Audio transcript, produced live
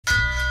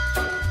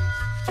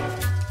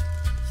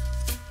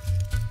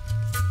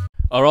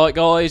Alright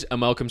guys, and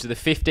welcome to the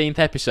 15th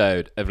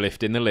episode of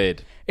Lifting the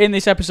Lid. In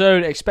this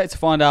episode, expect to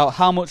find out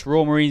how much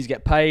Royal Marines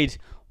get paid,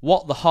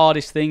 what the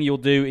hardest thing you'll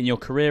do in your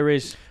career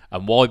is,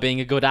 and why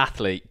being a good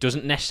athlete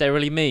doesn't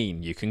necessarily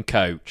mean you can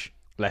coach.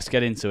 Let's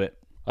get into it.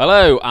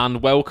 Hello,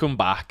 and welcome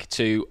back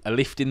to a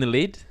Lifting the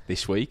Lid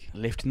this week.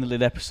 Lifting the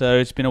Lid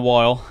episode. It's been a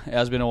while. It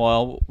has been a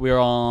while. We're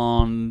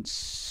on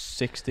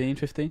 16,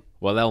 15?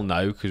 Well, they'll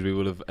know because we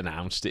will have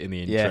announced it in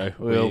the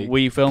intro. Yeah,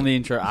 we filmed the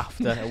intro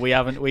after. We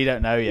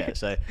don't know yet,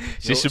 so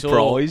it's a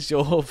surprise. It's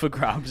all for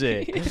grabs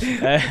here.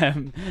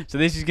 So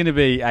this is going to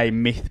be a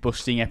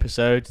myth-busting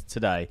episode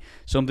today.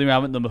 Something we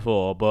haven't done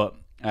before, but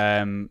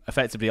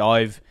effectively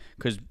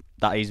because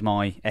that is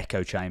my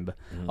echo chamber.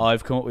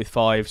 I've come up with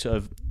 5 sort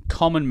of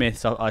common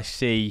myths I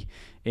see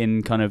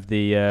in kind of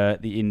the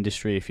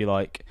industry, if you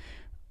like,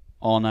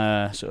 on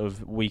a sort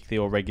of weekly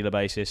or regular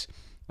basis.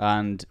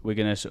 And we're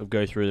going to sort of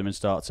go through them and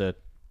start to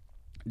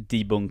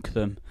debunk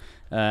them.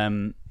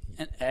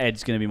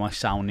 Ed's going to be my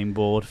sounding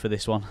board for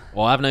this one.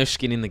 Well, I have no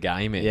skin in the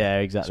game here. Yeah,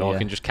 exactly. So I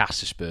can just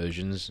cast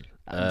aspersions.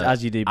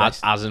 As you do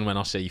best. As and when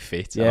I see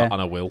fit, yeah.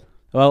 And I will.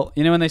 Well,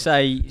 you know when they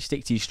say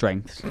stick to your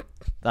strengths?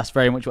 That's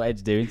very much what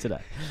Ed's doing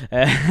today.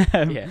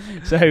 Yeah.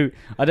 So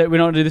we're not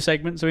going to do the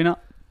segments, are we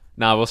not?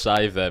 No, we'll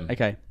save them.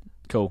 Okay,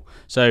 cool.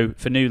 So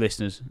for new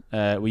listeners,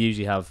 we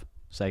usually have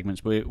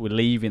segments, but we're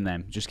leaving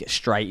them. Just get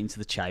straight into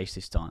the chase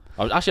this time.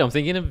 I'm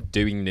thinking of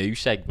doing new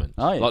segments.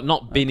 Oh, yeah. Like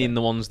not binning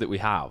the ones that we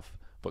have,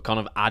 but kind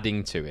of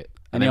adding to it.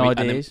 Any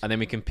ideas? And then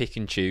we can pick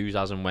and choose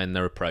as and when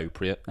they're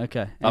appropriate.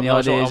 Okay. Any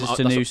ideas as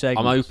to new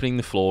segments? I'm opening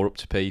the floor up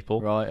to people.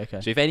 Right,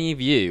 okay. So if any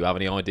of you have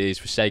any ideas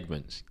for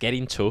segments, get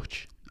in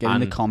touch. Get in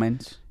the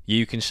comments.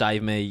 You can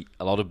save me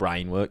a lot of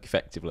brain work,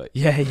 effectively.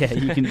 Yeah,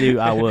 you can do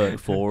our work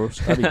for us.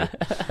 That'd be good.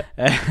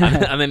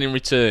 and then in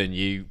return,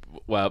 you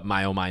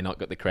may or may not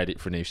get the credit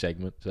for a new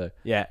segment. So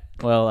yeah,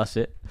 well, that's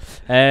it.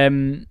 Are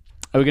we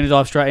going to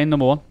dive straight in,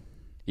 number 1?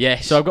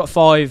 Yes. So I've got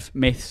 5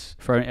 myths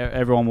for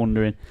everyone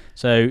wondering.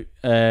 So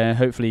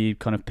hopefully you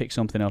kind of pick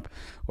something up,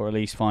 or at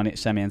least find it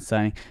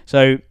semi-entertaining.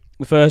 So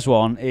the first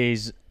one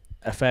is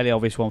a fairly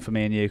obvious one for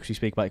me and you, because we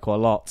speak about it quite a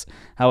lot.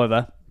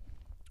 However,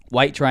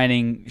 weight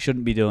training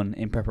shouldn't be done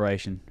in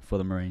preparation for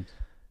the Marines.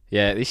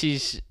 Yeah, this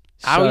is...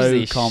 How is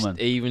this common.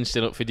 Even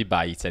still up for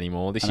debate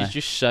anymore? This is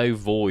just so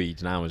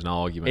void now as an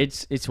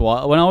argument. It's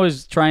wild. When I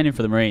was training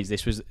for the Marines,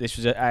 this was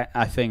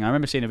a thing. I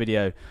remember seeing a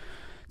video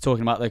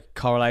talking about the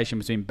correlation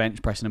between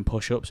bench pressing and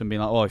push-ups, and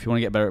being like, oh, if you want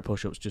to get better at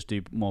push-ups, just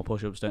do more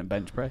push-ups, don't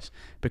bench press.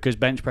 Because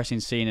bench pressing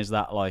is seen as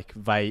that like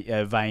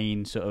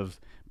vain sort of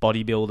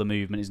bodybuilder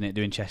movement, isn't it?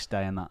 Doing chest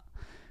day and that.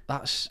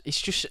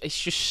 It's just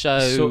so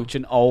such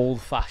an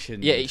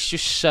old-fashioned. Yeah, it's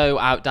just so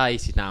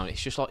outdated now.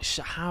 It's just like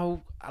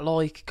how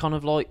kind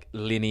of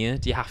linear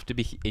do you have to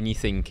be in your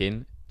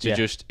thinking to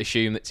just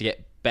assume that to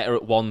get better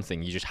at one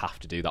thing you just have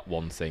to do that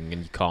one thing,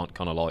 and you can't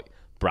kind of like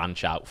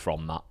branch out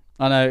from that.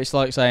 I know, it's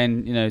like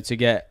saying to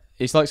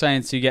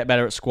get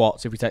better at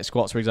squats. If we take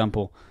squats for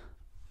example,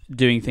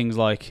 doing things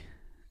like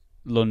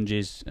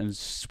lunges and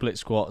split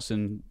squats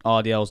and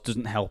RDLs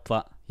doesn't help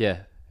that. Yeah.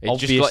 It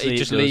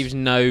just leaves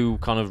no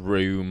kind of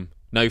room,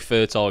 no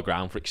fertile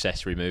ground for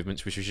accessory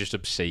movements, which was just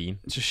obscene.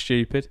 It's just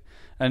stupid.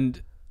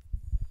 And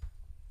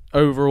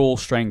overall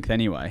strength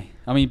anyway.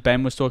 I mean,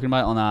 Ben was talking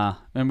about it on our...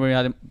 Remember we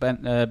had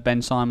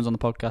Ben Simons on the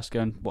podcast?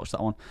 Go and watch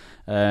that one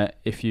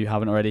if you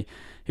haven't already.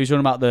 He was talking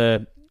about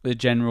the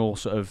general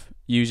sort of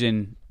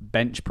using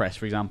bench press,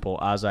 for example,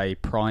 as a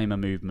primer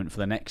movement for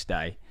the next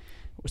day,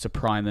 was to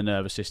prime the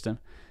nervous system,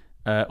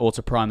 or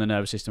to prime the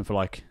nervous system for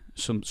like...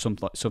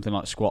 something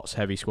like squats,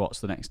 heavy squats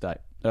the next day,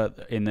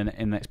 in the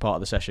next part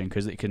of the session,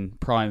 because it can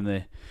prime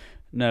the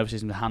nervous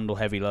system to handle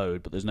heavy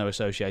load, but there's no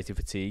associated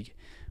fatigue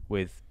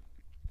with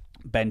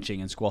benching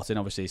and squatting,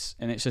 obviously.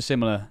 And it's a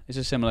similar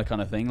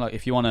kind of thing. Like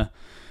if you want to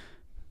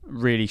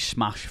really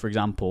smash, for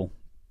example,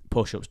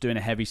 push-ups, doing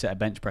a heavy set of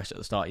bench press at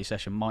the start of your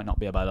session might not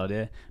be a bad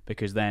idea,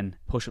 because then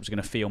push-ups are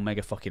going to feel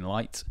mega fucking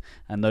light,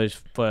 and those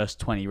first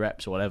 20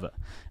 reps or whatever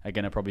are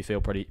going to probably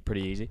feel pretty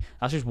easy.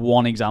 That's just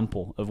one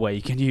example of where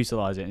you can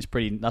utilize it.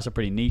 That's a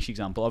pretty niche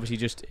example. Obviously,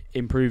 just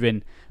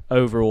improving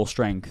overall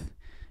strength.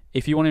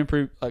 If you want to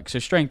improve, so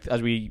strength,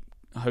 as we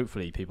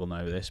hopefully people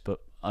know this,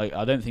 but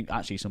I don't think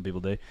actually some people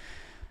do,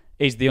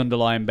 is the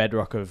underlying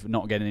bedrock of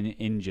not getting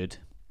injured.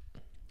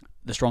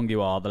 The stronger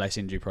you are, the less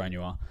injury prone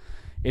you are.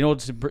 In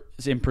order to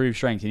improve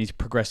strength, you need to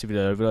progressively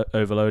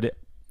overload it.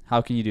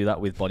 How can you do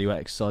that with bodyweight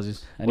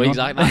exercises? Anyone?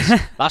 Well,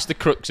 exactly. That's the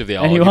crux of the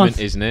argument,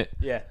 isn't it?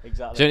 Yeah,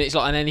 exactly. So it's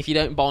like, and then if you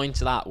don't buy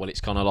into that, well,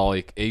 it's kind of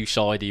like, whose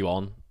side are you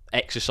on?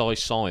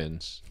 Exercise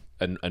science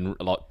and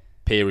like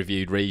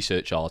peer-reviewed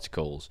research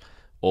articles,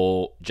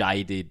 or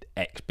jaded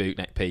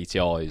ex-bootneck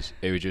PTIs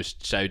who are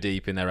just so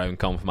deep in their own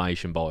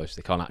confirmation bias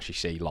they can't actually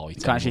see light.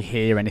 They can't actually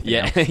hear anything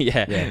else.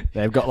 Yeah.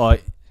 They've got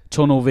like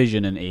tunnel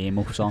vision and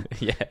earmuffs on.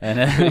 Yeah,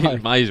 and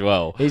like, might as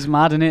well. He's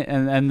mad in it,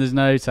 and there's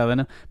no telling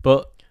him.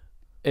 But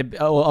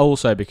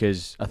also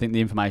because I think the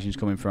information is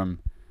coming from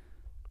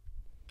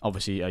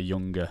obviously a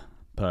younger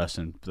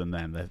person than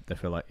them. They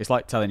feel like it's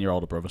like telling your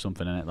older brother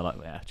something, innit? They're like,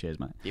 yeah, cheers,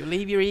 mate. You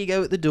leave your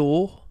ego at the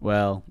door.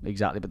 Well,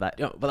 exactly, but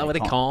that They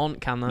can't,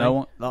 can they? No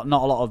one, not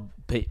a lot of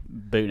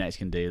bootnecks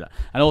can do that.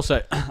 And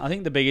also, I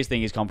think the biggest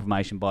thing is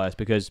confirmation bias,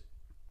 because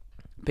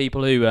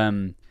people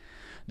who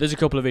there's a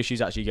couple of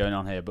issues actually going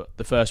on here, but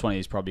the first one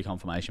is probably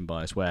confirmation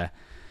bias, where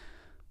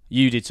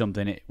you did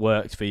something, it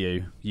worked for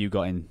you, you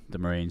got in the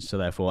Marines, so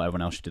therefore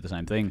everyone else should do the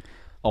same thing.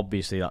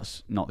 Obviously,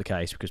 that's not the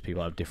case, because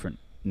people have different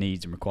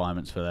needs and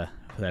requirements for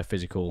their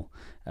physical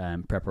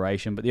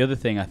preparation. But the other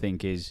thing I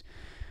think is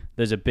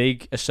there's a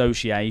big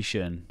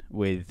association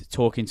with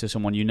talking to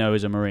someone you know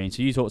as a Marine.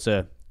 So you talk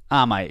to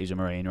our mate who's a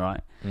Marine,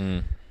 right?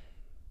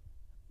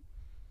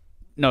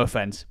 No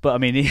offence, but I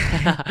mean, he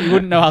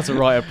wouldn't know how to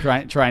write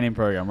a training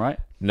program, right?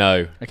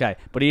 No. Okay,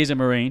 but he is a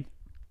Marine,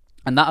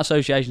 and that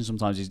association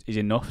sometimes is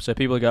enough. So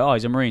people go, oh,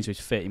 he's a Marine, so he's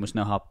fit, he must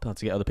know how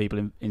to get other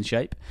people in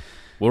shape.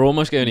 We're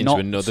almost going into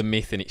another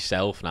myth in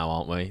itself now,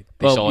 aren't we?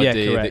 This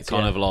idea that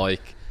kind of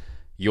like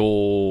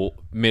your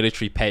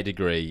military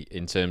pedigree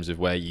in terms of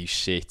where you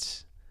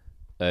sit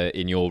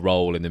in your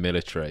role in the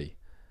military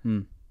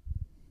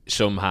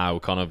somehow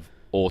kind of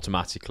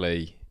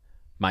automatically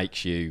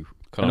makes you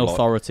kind an of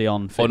authority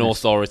on fitness. An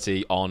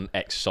authority on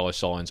exercise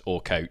science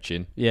or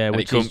coaching. Yeah, and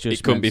which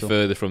it couldn't be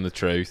further from the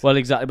truth. Well,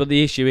 exactly. But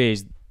the issue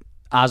is,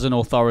 as an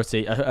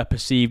authority, a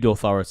perceived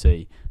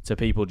authority to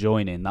people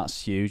joining,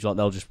 that's huge. Like,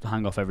 they'll just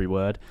hang off every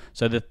word.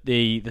 So the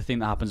thing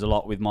that happens a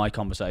lot with my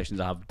conversations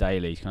I have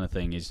daily, kind of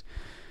thing, is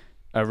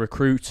a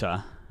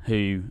recruiter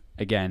who,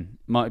 again,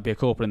 might be a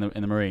corporal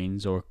in the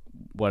Marines or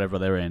whatever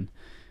they're in,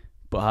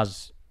 but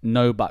has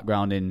no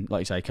background in,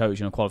 like you say,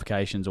 coaching or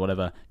qualifications or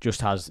whatever,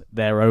 just has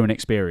their own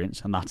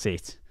experience and that's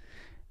it,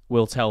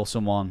 will tell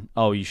someone,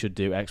 oh, you should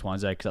do X, Y, and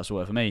Z because that's what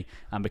worked for me.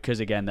 And because,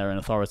 again, they're an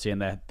authority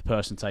and they're the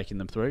person taking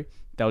them through,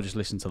 they'll just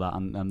listen to that,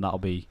 and that'll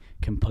be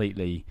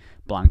completely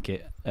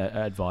blanket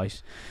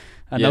advice.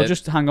 And they'll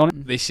just hang on.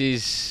 This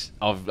is...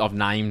 I've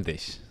named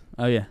this.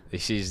 Oh, yeah.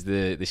 This is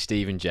the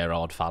Steven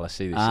Gerrard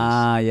fallacy.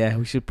 Yeah,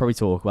 we should probably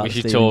talk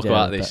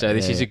about this. So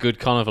this is a good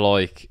kind of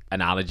like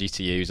analogy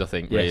to use, I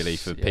think, really,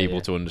 for people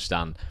to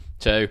understand.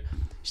 So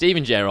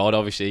Steven Gerrard,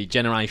 obviously,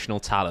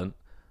 generational talent,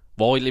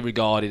 widely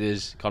regarded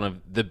as kind of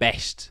the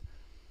best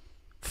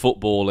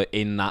footballer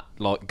in that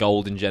like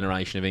golden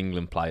generation of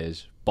England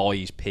players by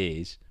his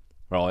peers,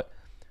 right?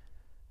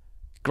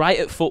 Great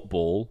at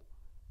football.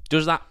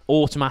 Does that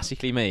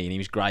automatically mean he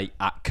was great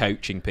at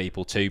coaching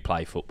people to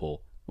play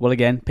football? Well,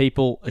 again,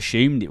 people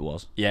assumed it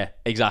was. Yeah,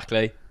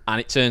 exactly. And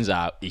it turns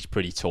out he's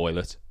pretty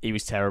toilet. He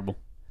was terrible.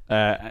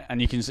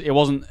 And you can see, it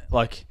wasn't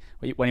like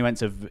when he went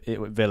to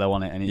Villa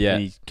on it and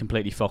he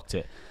completely fucked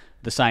it.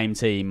 The same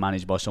team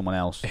managed by someone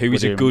else who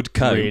was a good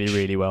coach, really,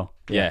 really well.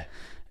 Yeah,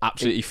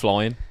 absolutely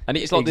flying. And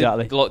it's like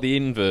the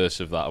inverse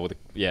of that, or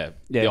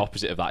the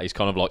opposite of that. He's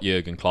kind of like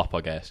Jurgen Klopp,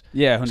 I guess.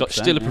 Yeah, 100%, so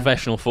still a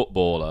professional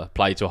footballer,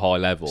 played to a high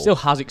level, still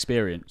has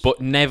experience, but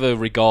never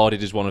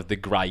regarded as one of the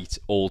great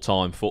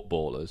all-time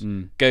footballers.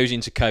 Goes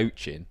into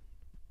coaching,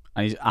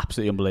 and he's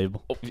absolutely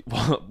unbelievable.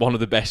 One of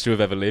the best to have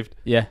ever lived.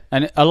 Yeah,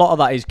 and a lot of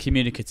that is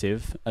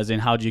communicative, as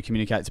in how do you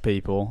communicate to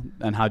people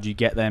and how do you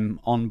get them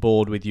on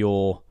board with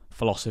your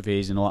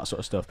philosophies and all that sort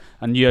of stuff.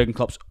 And Jurgen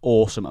Klopp's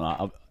awesome at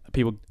that.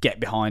 People get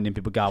behind him,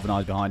 people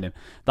galvanise behind him.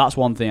 That's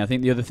one thing. I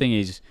think the other thing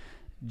is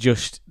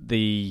just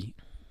the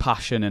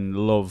passion and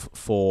love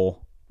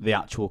for the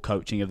actual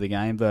coaching of the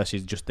game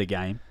versus just the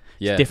game.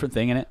 It's a different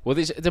thing, isn't it? Well,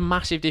 there's a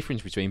massive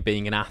difference between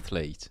being an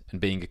athlete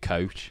and being a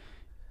coach.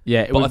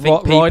 Yeah, we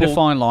ride a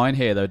fine line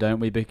here, though, don't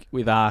we,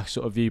 with our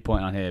sort of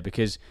viewpoint on here,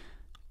 because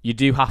you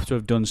do have to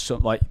have done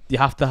something. Like, you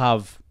have to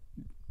have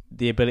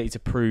the ability to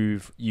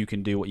prove you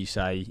can do what you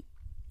say,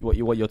 what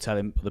you're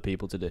telling other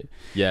people to do.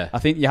 Yeah, I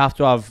think you have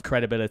to have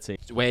credibility.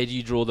 Where do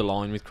you draw the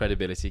line with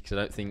credibility? Because I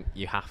don't think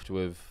you have to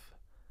have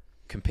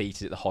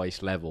competed at the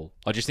highest level.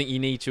 I just think you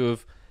need to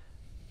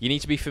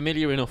be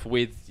familiar enough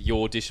with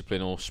your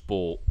discipline or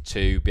sport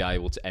to be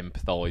able to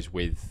empathise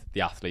with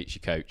the athletes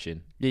you're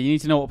coaching. Yeah, you need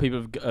to know what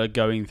people are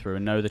going through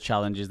and know the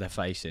challenges they're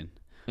facing.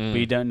 But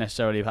you don't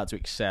necessarily have had to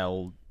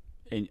excel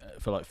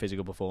for like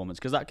physical performance,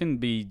 because that can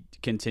be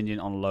contingent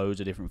on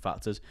loads of different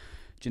factors.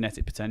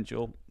 Genetic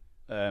potential,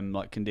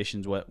 like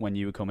conditions when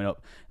you were coming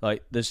up.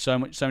 Like, there's so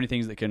many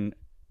things that can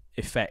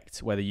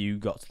affect whether you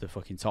got to the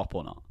fucking top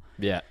or not.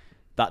 Yeah,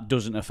 that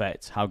doesn't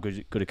affect how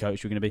good a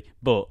coach you're going to be.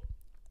 But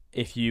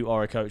if you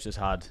are a coach that's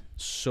had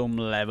some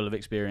level of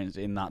experience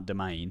in that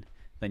domain,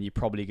 then you're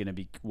probably going to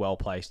be well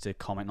placed to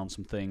comment on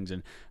some things,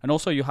 and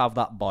also you have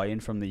that buy-in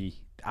from the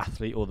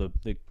athlete or the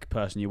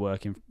person you're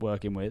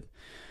working with,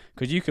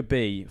 because you could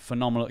be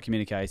phenomenal at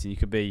communicating. You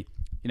could be,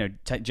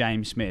 take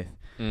James Smith.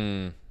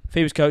 If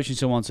he was coaching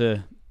someone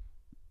to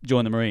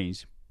join the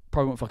Marines,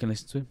 probably won't fucking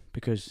listen to him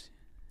because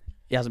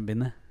he hasn't been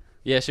there.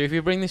 Yeah, so if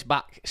you bring this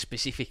back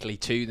specifically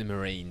to the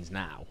Marines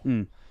now,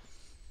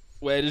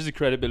 where does the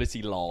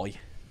credibility lie?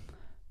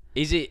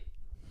 Is it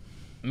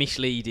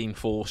misleading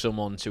for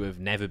someone to have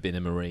never been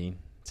a Marine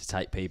to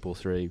take people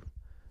through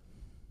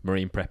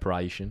Marine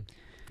preparation?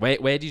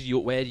 Where do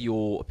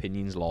your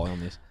opinions lie on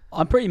this?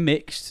 I'm pretty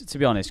mixed, to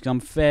be honest, because I'm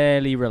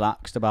fairly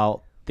relaxed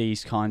about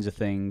these kinds of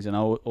things, and I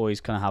always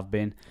kind of have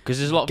been. Because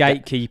there's a lot of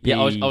gatekeeping. Yeah,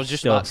 I was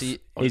just about stuff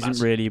to. isn't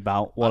really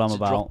about what I'm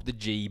about. Drop the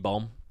G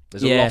bomb.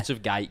 There's a lot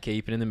of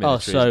gatekeeping in the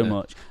military. Oh, so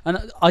much.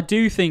 And I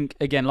do think,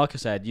 again, like I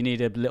said, you need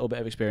a little bit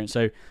of experience.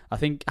 So I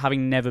think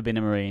having never been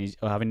a Marine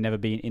or having never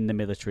been in the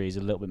military is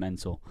a little bit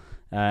mental.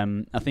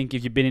 I think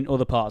if you've been in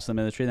other parts of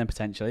the military, then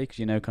potentially, because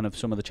you know kind of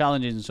some of the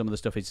challenges and some of the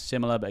stuff is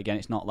similar, but again,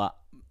 it's not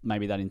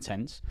that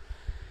intense.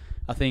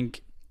 I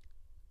think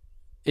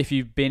if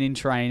you've been in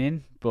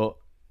training, but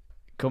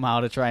come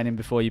out of training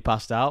before you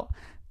passed out,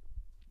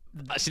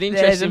 that's an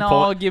interesting there's an point.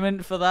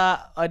 argument for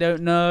that. I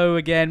don't know.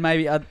 Again,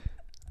 maybe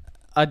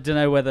I don't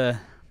know whether,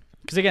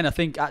 because again, I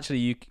think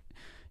actually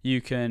you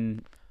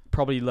can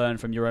probably learn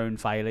from your own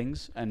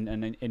failings and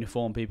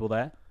inform people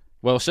there.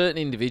 Well, certain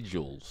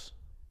individuals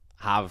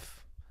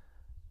have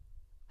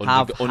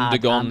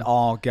undergone and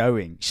are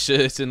going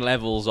certain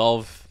levels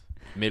of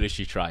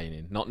military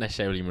training, not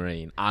necessarily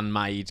Marine, and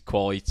made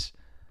quite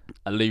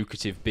a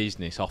lucrative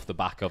business off the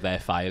back of their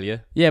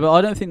failure. Yeah, but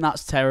I don't think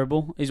that's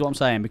terrible, is what I'm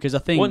saying, because I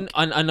think... Well,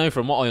 I know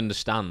from what I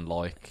understand,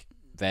 like,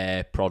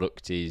 their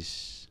product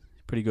is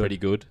pretty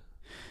good.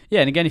 Yeah,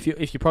 and again, if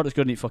your product's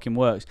good and it fucking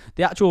works,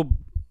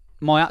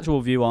 my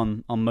actual view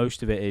on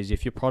most of it is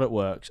if your product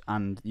works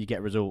and you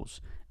get results,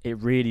 it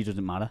really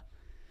doesn't matter.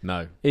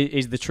 No. It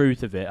is the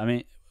truth of it. I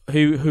mean,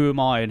 who am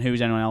I and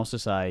who's anyone else to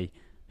say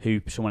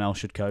who someone else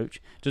should coach?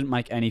 It doesn't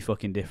make any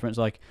fucking difference.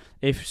 Like,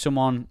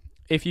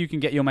 if you can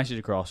get your message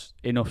across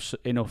enough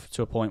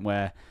to a point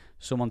where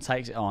someone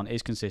takes it on,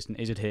 is consistent,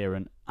 is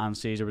adherent, and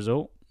sees a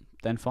result,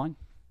 then fine.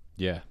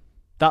 Yeah.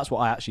 That's what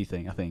I actually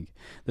think. I think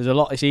there's a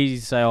lot. It's easy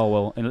to say, oh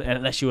well,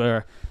 unless you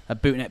were a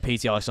bootneck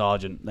PTI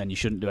sergeant, then you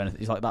shouldn't do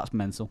anything. It's like, that's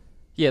mental.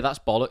 Yeah, that's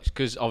bollocks.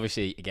 Because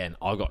obviously, again,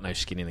 I've got no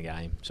skin in the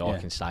game, so I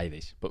can say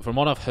this. But from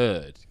what I've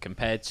heard,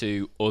 compared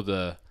to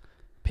other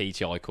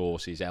PTI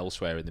courses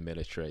elsewhere in the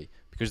military,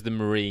 because the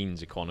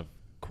Marines are kind of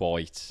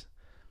quite,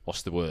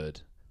 what's the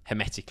word,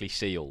 hermetically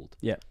sealed.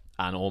 Yeah.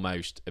 And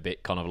almost a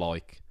bit kind of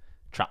like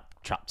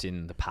trapped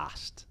in the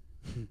past.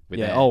 With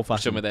old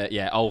fashioned. Some of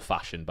their old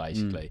fashioned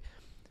basically.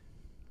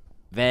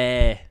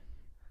 Their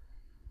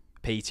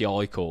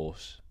PTI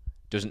course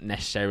doesn't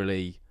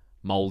necessarily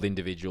mould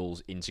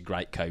individuals into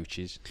great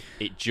coaches.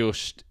 It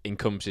just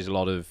encompasses a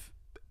lot of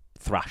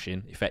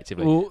thrashing,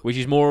 effectively, which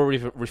is more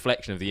a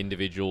reflection of the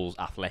individual's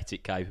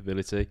athletic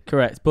capability.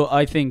 Correct. But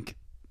I think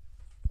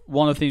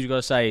one of the things we've got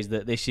to say is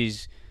that this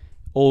is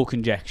all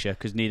conjecture,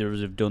 because neither of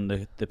us have done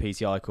the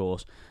PTI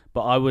course.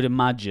 But I would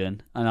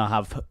imagine, and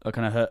I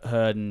kind of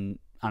heard and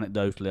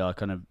anecdotally, I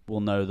kind of will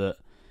know that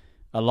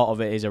a lot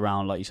of it is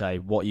around, like you say,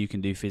 what you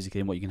can do physically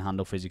and what you can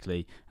handle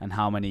physically, and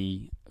how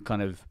many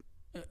kind of...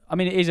 I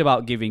mean, it is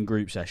about giving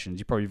group sessions.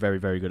 You're probably very,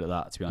 very good at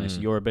that, to be honest.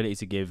 Your ability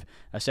to give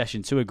a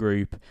session to a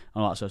group and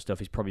all that sort of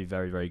stuff is probably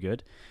very, very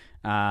good.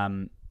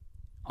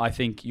 I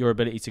think your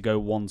ability to go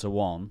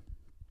one-to-one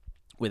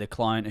with a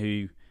client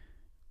who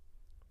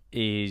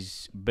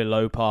is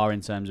below par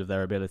in terms of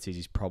their abilities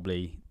is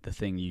probably the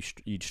thing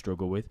you'd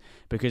struggle with,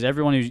 because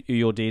everyone who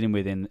you're dealing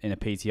with in a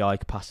PTI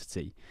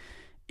capacity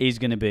is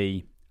going to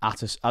be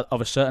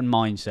of a certain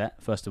mindset,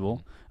 first of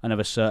all, and of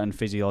a certain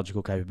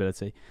physiological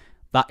capability.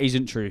 That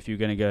isn't true if you're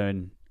going to go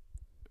and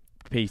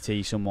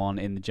PT someone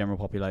in the general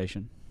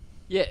population.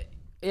 Yeah.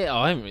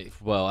 I haven't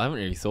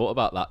really thought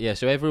about that. Yeah,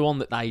 so everyone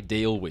that they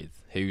deal with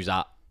who's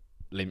at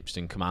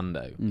Limpston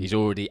Commando is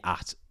already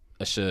at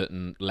a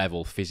certain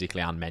level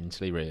physically and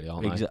mentally, really,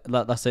 aren't they?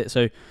 That's it.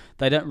 So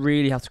they don't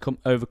really have to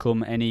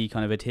overcome any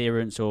kind of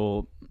adherence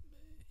or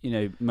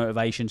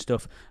motivation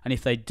stuff. And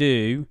if they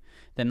do,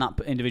 then that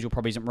individual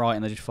probably isn't right,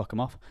 and they just fuck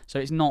them off. So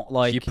it's not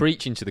like... So you're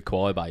preaching to the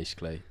choir,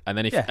 basically. And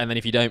then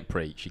if you don't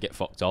preach, you get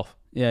fucked off.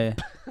 Yeah.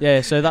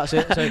 So that's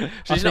it. So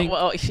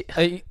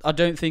I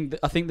don't think...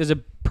 I think there's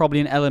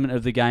probably an element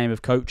of the game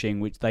of coaching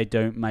which they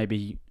don't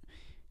maybe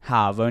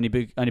have, only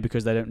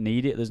because they don't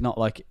need it. There's not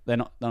like... They're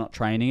not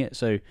training it,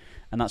 so...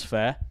 And that's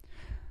fair.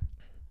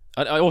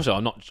 I'm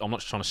not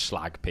trying to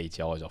slag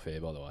PTIs off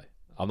here, by the way.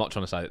 I'm not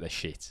trying to say that they're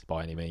shit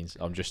by any means.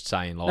 I'm just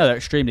saying, like... No, they're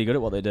extremely good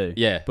at what they do.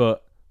 Yeah.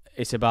 But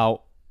it's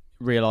about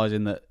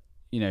realising that,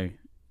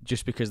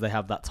 just because they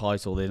have that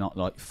title, they're not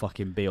like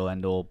fucking be all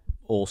end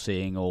all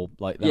seeing, or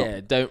like...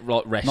 Don't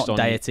like rest on... Not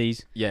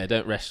deities.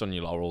 Don't rest on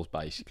your laurels,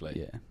 basically.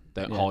 Yeah.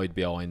 Don't hide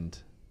behind...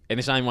 In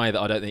the same way that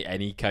I don't think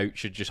any coach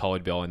should just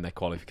hide behind their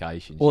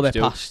qualifications. Or their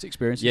past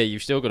experiences. Yeah,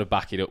 you've still got to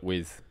back it up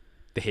with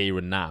the here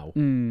and now.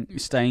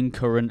 Staying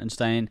current and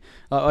staying...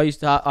 I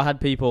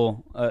had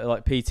people,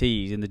 like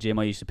PTs in the gym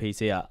I used to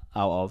PT out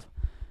of,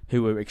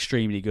 who were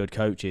extremely good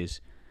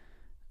coaches.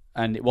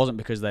 And it wasn't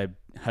because they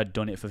had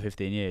done it for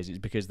 15 years. It's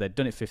because they'd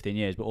done it for 15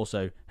 years, but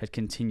also had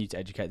continued to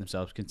educate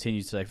themselves,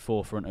 continued to stay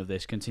forefront of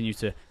this, continued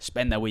to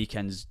spend their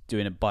weekends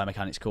doing a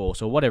biomechanics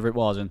course or whatever it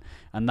was. And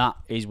that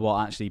is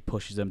what actually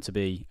pushes them to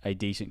be a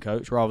decent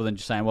coach, rather than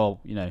just saying,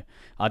 well,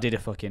 I did a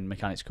fucking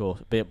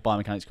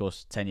biomechanics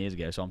course 10 years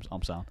ago, so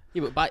I'm sound.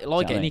 Yeah, but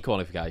like any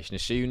qualification,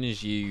 as soon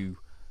as you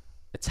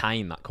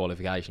attain that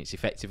qualification, it's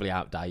effectively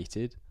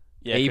outdated.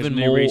 Yeah, even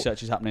new more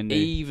research is happening.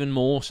 Even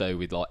more so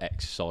with like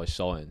exercise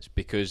science,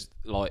 because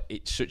like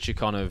it's such a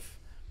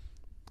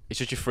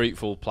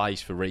fruitful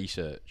place for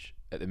research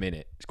at the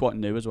minute. It's quite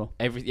new as well.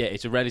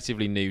 It's a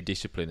relatively new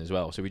discipline as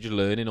well. So we're just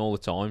learning all the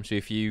time. So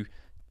if you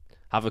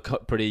have a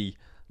pretty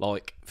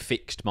like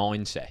fixed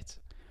mindset,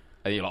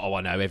 and you're like, oh,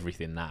 I know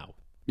everything now.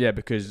 Yeah,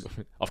 because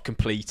I've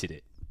completed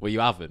it. Well, you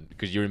haven't,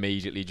 because you're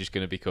immediately just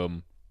going to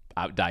become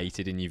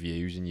outdated in your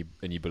views and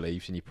your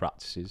beliefs and your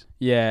practices.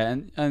 Yeah,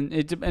 and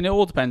it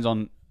all depends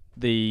on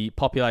the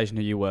population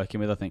who you're working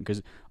with, I think,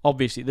 because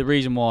obviously the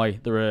reason why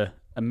there are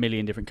a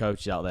million different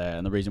coaches out there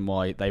and the reason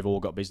why they've all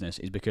got business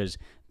is because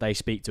they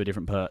speak to a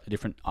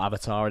different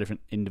avatar, a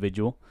different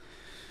individual.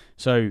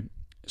 So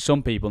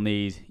some people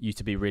need you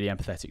to be really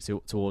empathetic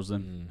towards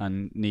them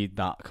and need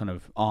that kind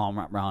of arm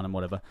wrapped around and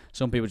whatever.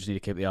 Some people just need to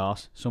kick the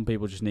arse. Some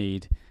people just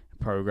need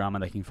a program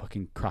and they can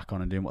fucking crack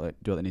on and do what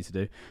they need to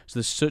do. So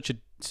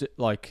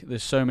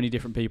there's so many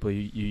different people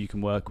you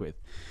can work with,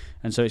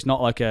 and so it's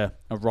not like a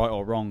right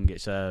or wrong.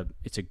 It's a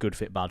good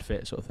fit, bad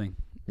fit sort of thing.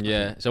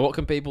 Yeah. So what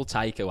can people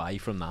take away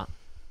from that?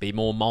 Be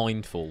more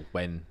mindful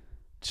when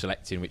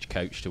selecting which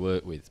coach to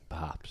work with,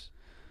 perhaps.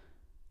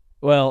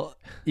 Well,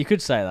 you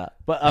could say that,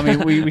 but I mean,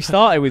 we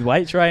started with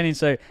weight training,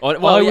 so I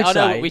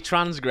know we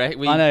transgress.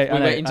 We went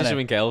into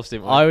something else,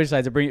 didn't we? I would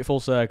say, to bring it full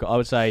circle, I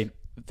would say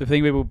the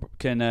thing people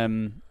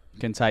can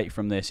take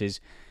from this is,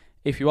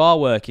 if you are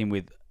working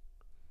with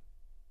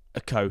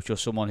a coach or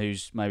someone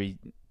who's maybe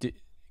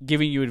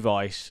giving you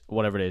advice, or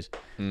whatever it is,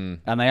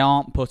 and they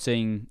aren't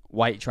putting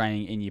weight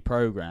training in your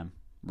program,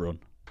 run.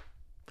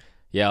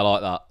 Yeah, I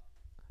like that.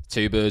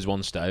 2 birds,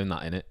 1 stone.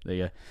 That in it. There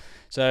you go.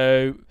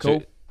 So cool.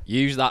 So,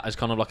 use that as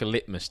kind of like a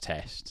litmus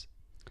test,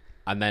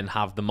 and then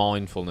have the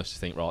mindfulness to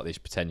think, right, this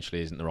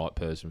potentially isn't the right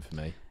person for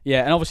me.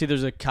 Yeah, and obviously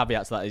there's a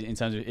caveat to that in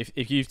terms of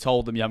if you've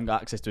told them you haven't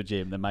got access to a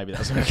gym, then maybe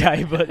that's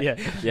okay. But yeah,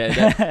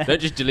 don't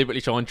just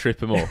deliberately try and trip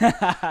them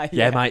up.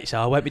 Yeah, mate.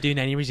 So I won't be doing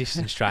any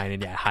resistance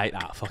training. Yeah, I hate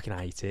that. I fucking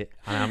hate it.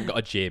 And I haven't got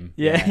a gym.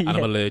 And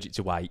I'm allergic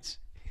to weights.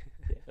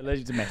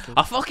 Allergic to metal.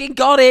 I fucking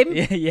got him.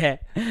 Yeah,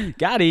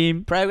 got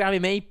him.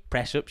 Programming me.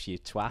 Press ups, you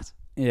twat.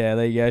 Yeah,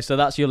 there you go. So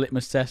that's your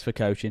litmus test for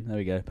coaching. There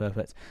we go.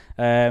 Perfect.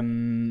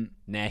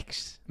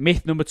 Next.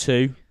 Myth number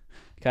 2.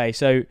 Okay,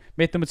 so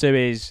myth number 2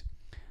 is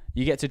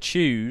you get to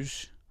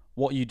choose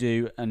what you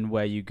do and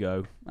where you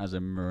go as a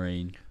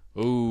Marine.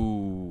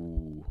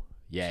 Ooh,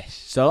 yes.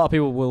 So a lot of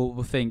people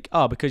will think,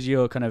 because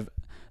you're kind of...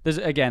 There's,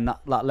 again,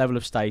 that level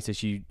of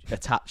status you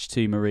attach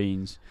to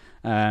Marines.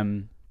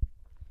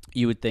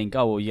 You would think,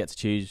 well, you get to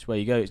choose where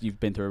you go. You've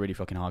been through a really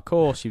fucking hard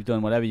course. You've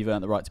done whatever. You've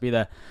earned the right to be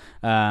there.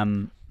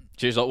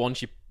 Just like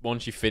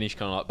once you finish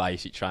kind of like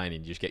basic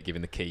training, you just get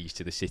given the keys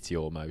to the city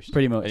almost.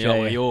 Pretty much. And you're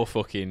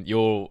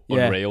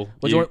unreal.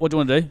 What do you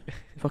want to do?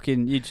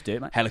 Fucking, you just do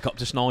it, mate.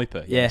 Helicopter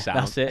sniper. Yeah,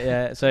 that's it.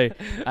 Yeah. So,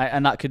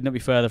 and that could not be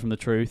further from the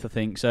truth, I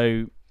think.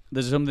 So,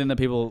 there's something that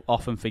people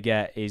often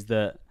forget is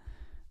that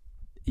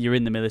you're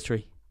in the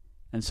military.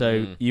 And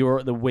so you're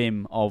at the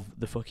whim of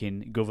the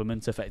fucking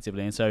government,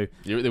 effectively. And so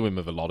you're at the whim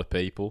of a lot of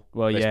people.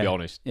 Well, let's be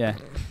honest. Yeah,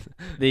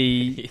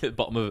 you're at the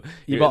bottom of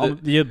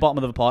you're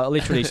bottom of the pile,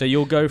 literally. So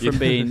you'll go from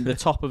being the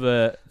top of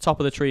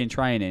the tree in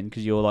training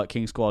because you're like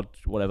King Squad,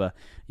 whatever.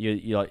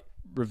 You're like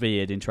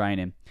revered in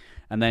training,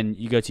 and then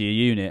you go to your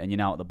unit and you're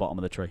now at the bottom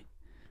of the tree.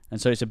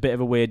 And so it's a bit of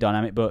a weird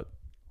dynamic, but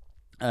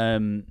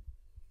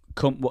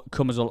what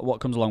comes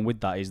along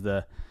with that is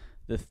the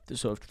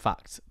sort of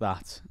fact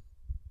that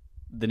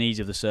the needs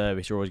of the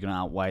service are always going to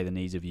outweigh the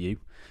needs of you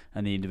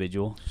and the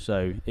individual.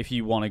 So if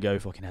you want to go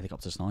fucking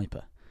helicopter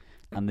sniper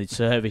and the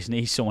service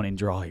needs someone in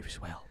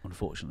drives, well,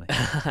 unfortunately,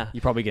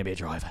 you're probably going to be a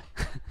driver.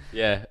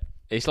 Yeah.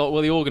 It's like,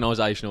 well, the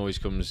organisation always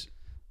comes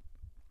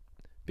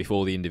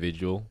before the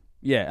individual.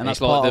 Yeah, and it's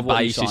that's like part the of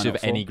basis of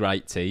any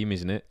great team,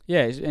 isn't it?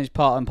 Yeah, it's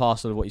part and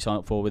parcel of what you sign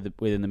up for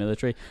within the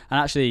military. And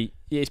actually,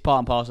 it's part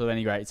and parcel of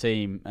any great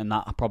team, and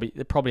that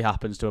probably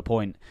happens to a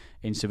point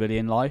in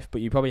civilian life,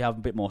 but you probably have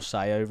a bit more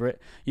say over it.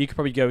 You could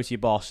probably go to your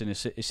boss in a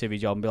civvy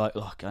job and be like,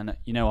 look,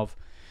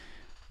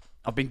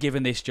 I've been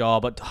given this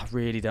job, but I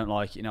really don't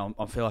like it.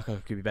 I feel like I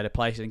could be better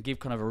placed, and give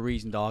kind of a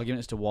reasoned argument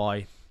as to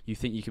why you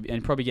think you could be,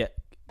 and probably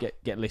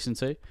get listened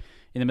to.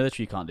 In the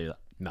military, you can't do that.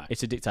 No.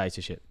 It's a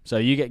dictatorship. So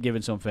you get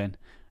given something,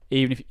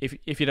 even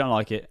if you don't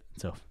like it,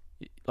 tough.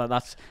 Like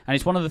that's, and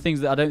it's one of the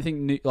things that I don't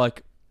think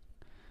like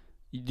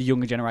the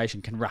younger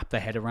generation can wrap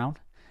their head around,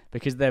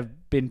 because they've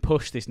been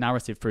pushed this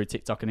narrative through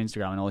TikTok and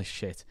Instagram and all this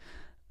shit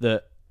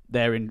that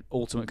they're in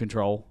ultimate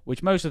control,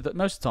 which most of the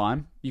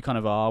time you kind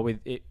of are with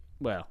it.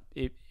 Well,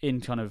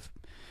 in kind of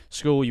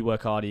school, you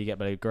work harder, you get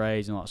better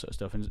grades and all that sort of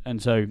stuff,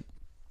 and so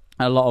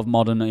a lot of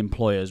modern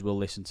employers will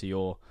listen to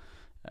your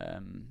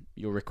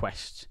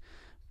requests.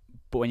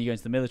 But when you go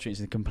into the military, it's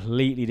a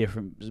completely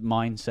different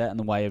mindset and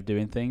the way of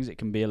doing things. It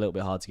can be a little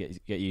bit hard to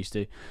get used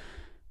to,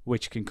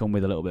 which can come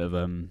with a little bit of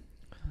a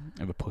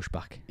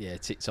pushback. Yeah,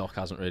 TikTok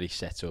hasn't really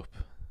set up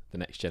the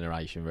next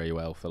generation very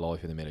well for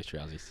life in the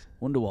military, has it?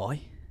 Wonder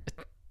why.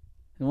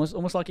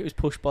 Almost like it was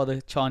pushed by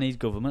the Chinese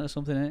government or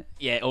something, isn't it?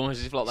 Yeah, almost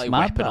as if like they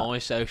mad, that.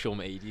 weaponise social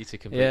media to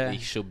completely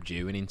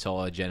subdue an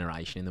entire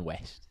generation in the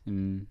West.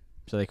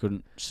 So they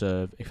couldn't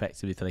serve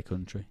effectively to their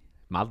country.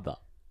 Mad that.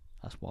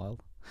 That's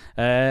wild.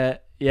 So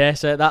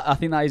that I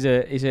think that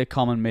is a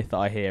common myth that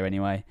I hear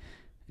anyway.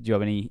 Do you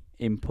have any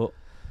input?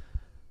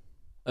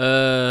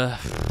 Well,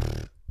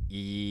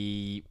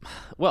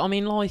 I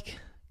mean, like,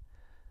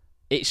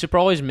 it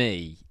surprised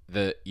me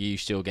that you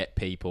still get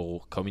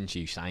people coming to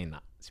you saying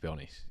that, to be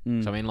honest.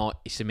 So, I mean, like,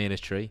 it's the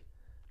military.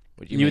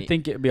 You would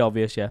think it would be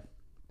obvious, yeah.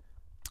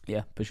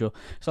 Yeah, for sure.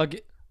 So,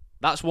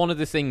 that's one of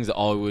the things that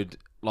I would,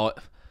 like,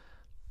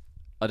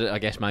 I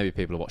guess maybe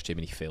people have watched too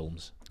many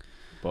films,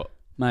 but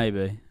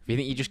maybe. If you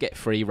think you just get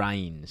free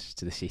reins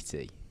to the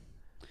city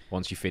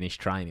once you finish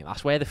training,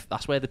 that's where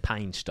the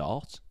pain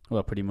starts.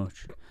 Well, pretty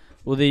much.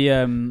 Well, the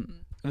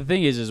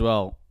thing is as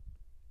well,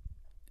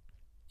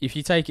 if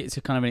you take it to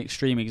kind of an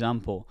extreme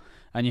example,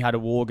 and you had a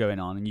war going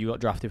on, and you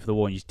got drafted for the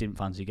war, and you just didn't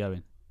fancy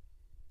going,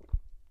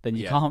 then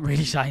you can't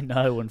really say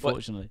no,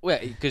 unfortunately. Well,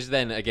 because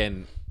then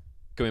again,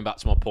 going back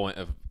to my point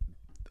of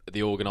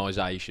the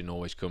organisation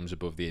always comes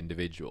above the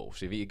individual.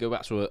 So if you go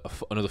back to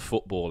another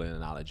footballing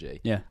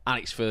analogy,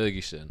 Alex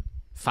Ferguson,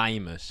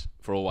 famous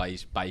for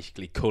always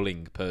basically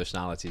culling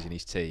personalities in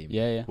his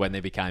team when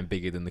they became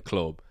bigger than the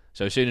club.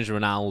 So as soon as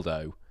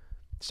Ronaldo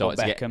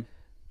started to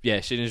get...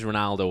 as soon as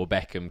Ronaldo or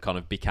Beckham kind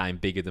of became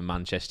bigger than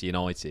Manchester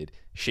United,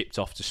 shipped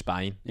off to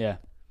Spain. Yeah.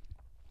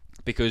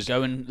 Because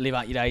go and live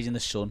out your days in the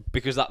sun.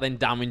 Because that then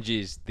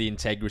damages the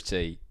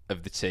integrity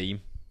of the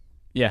team.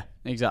 Yeah,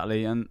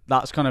 exactly. And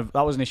that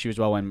was an issue as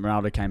well when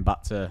Ronaldo came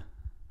back to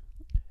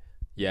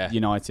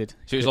United.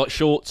 So it was like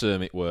short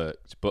term it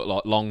worked, but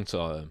like long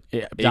term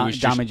it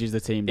damages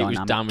the team dynamic. It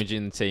was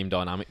damaging the team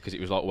dynamic because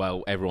it was like,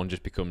 well, everyone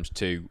just becomes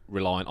too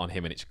reliant on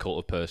him and it's a cult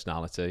of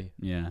personality.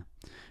 Yeah.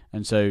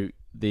 And so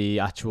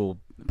the actual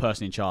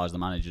person in charge, the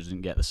manager,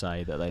 doesn't get the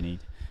say that they need.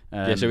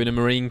 So in a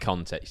marine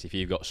context, if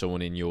you've got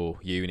someone in your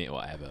unit or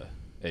whatever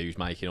who's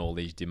making all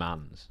these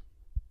demands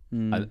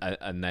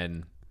and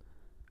then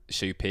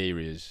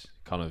superiors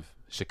kind of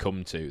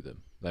succumb to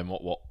them, then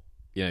what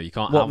you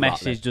can't. What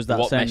message does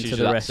that send to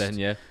the rest? So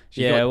you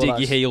got to dig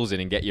your heels in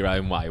and get your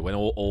own way when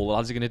all the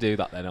lads are going to do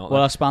that then, aren't they?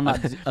 Well, I spun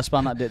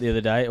that the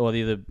other day or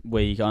the other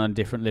week on a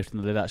different lift in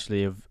the lid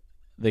actually of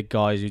the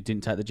guys who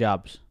didn't take the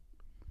jabs.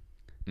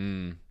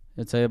 Did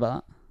I tell you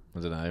about that?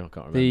 I don't know. I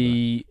can't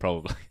remember.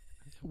 Probably.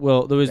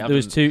 Well, there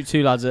was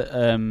two lads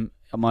at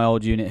my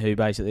old unit who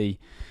basically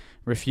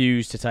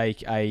refused to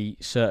take a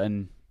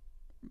certain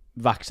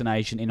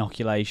vaccination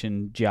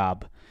inoculation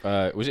jab.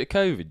 Was it a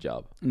COVID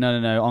jab?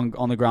 No.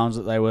 On the grounds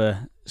that they were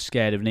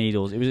scared of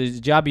needles. It was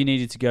a jab you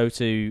needed to go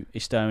to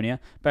Estonia.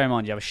 Bear in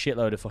mind, you have a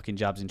shitload of fucking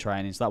jabs in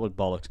training, so that was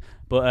bollocks.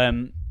 But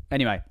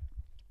anyway,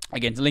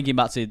 again, to linking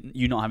back to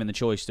you not having the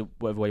choice to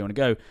whatever way you want to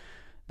go,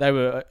 they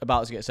were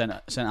about to get sent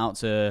out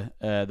to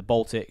the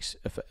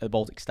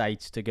Baltic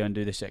states to go and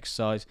do this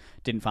exercise.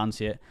 Didn't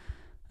fancy it,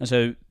 and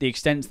so the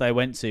extent they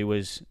went to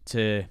was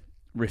to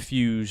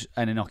refuse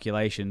an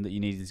inoculation that you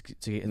needed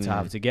to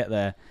have to get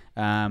there,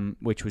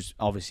 which was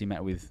obviously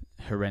met with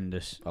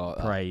horrendous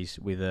praise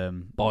with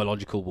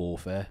biological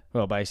warfare.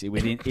 Well, basically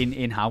with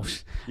in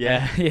house.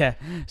 Yeah.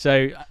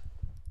 So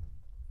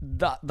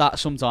that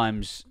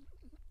sometimes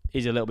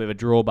is a little bit of a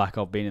drawback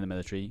of being in the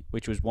military,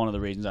 which was one of the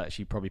reasons I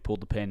actually probably pulled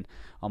the pin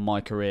on my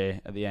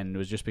career at the end,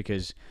 was just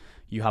because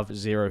you have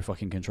zero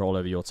fucking control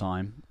over your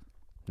time.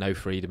 No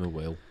freedom of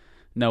will.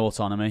 No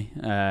autonomy,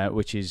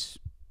 which is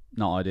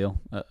not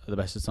ideal at the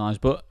best of times,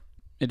 but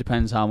it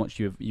depends how much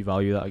you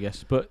value that, I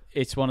guess. But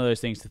it's one of those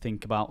things to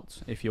think about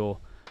if you're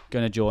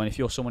going to join. If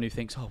you're someone who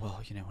thinks, oh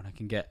well, when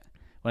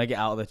I get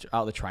out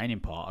of the training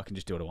part, I can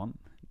just do what I want.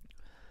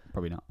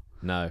 Probably not.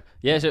 No.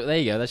 Yeah, so there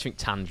you go. That's something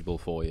tangible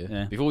for you.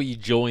 Yeah. Before you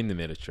join the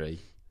military,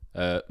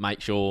 make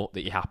sure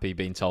that you're happy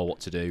being told what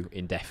to do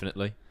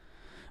indefinitely.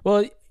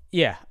 Well,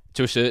 yeah.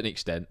 To a certain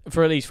extent.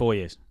 For at least 4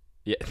 years.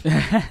 Yeah.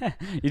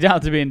 You don't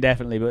have to be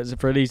indefinitely, but it's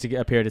for at least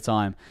a period of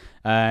time.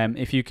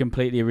 If you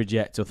completely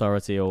reject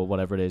authority or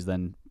whatever it is,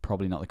 then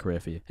probably not the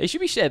career for you. It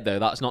should be said, though,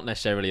 that's not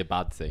necessarily a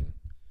bad thing.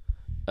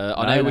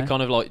 I know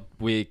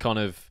we're kind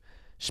of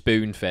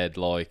spoon-fed,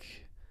 like,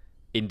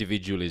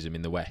 individualism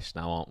in the West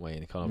now, aren't we?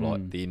 And kind of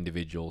like the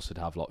individual should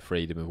have like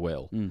freedom of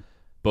will.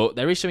 But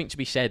there is something to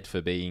be said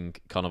for being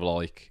kind of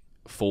like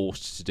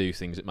forced to do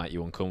things that make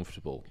you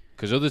uncomfortable,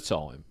 because other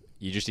time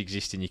you just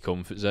exist in your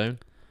comfort zone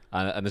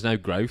and there's no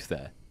growth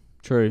there.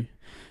 True.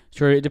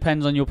 It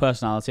depends on your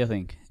personality, I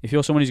think. If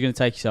you're someone who's going to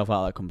take yourself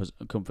out of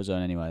that comfort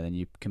zone anyway, then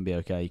you can be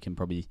okay. You can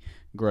probably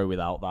grow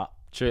without that.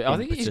 True. I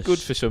think it's good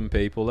for some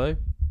people though.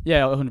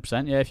 Yeah,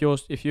 100%. Yeah,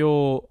 if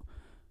you're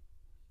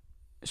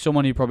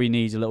someone who probably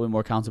needs a little bit more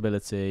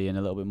accountability and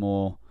a little bit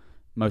more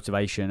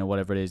motivation or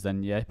whatever it is,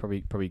 then yeah,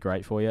 probably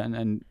great for you.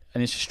 And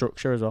it's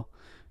structure as well.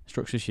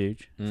 Structure's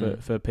huge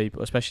for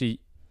people,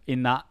 especially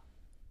in that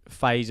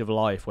phase of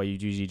life where you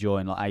usually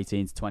join like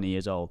 18 to 20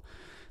 years old.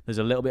 There's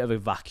a little bit of a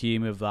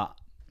vacuum of that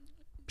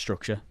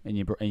structure in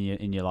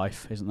your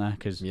life, isn't there?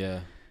 Because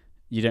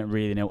you don't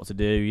really know what to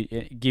do.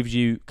 It gives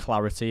you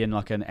clarity and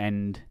like not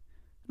an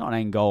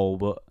end goal,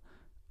 but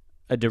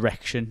a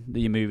direction that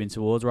you're moving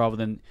towards, rather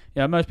than,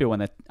 most people when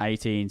they're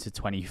 18 to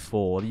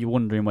 24, you're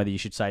wondering whether you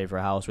should save for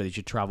a house, whether you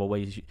should travel,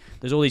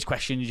 there's all these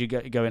questions you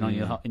get going on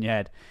in your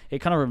head. It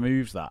kind of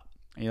removes that.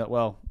 And you're like,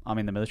 well, I'm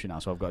in the military now,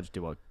 so I've got to just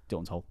do what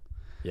I'm told.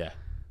 Yeah.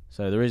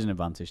 So there is an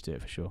advantage to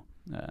it for sure.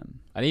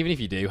 And even if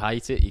you do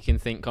hate it, you can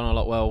think kind of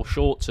like, well,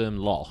 short-term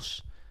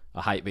loss,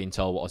 I hate being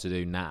told what to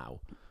do now,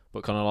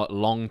 but kind of like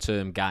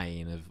long-term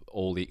gain of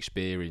all the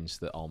experience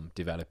that I'm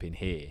developing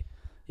here,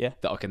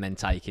 that I can then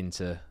take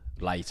into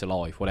later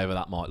life, whatever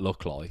that might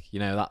look like.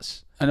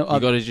 That's you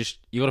got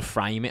to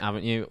frame it,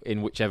 haven't you,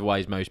 in whichever way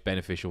is most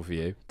beneficial for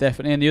you.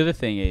 Definitely. And the other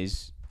thing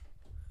is,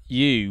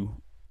 you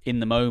in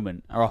the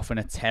moment are often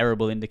a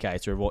terrible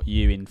indicator of what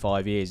you in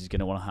 5 years is going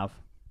to want to have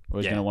or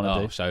is going to want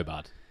to do. So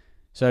bad.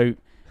 So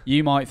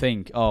you might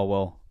think, oh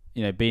well,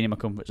 being in my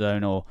comfort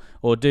zone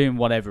or doing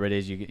whatever it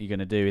is you're going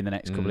to do in the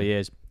next couple of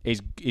years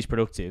is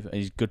productive,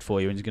 is good for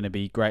you, and is going to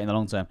be great in the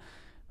long term.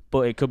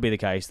 But it could be the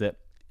case that,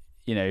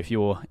 if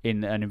you're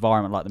in an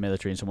environment like the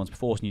military and someone's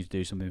forcing you to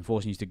do something,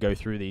 forcing you to go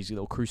through these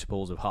little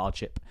crucibles of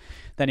hardship,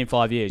 then in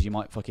 5 years you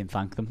might fucking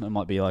thank them. It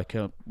might be like,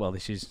 well,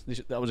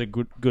 that was a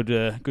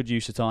good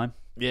use of time.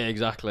 Yeah,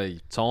 exactly.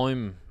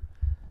 Time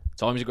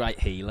is a great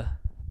healer.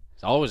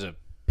 So I was a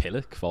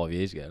pillock 5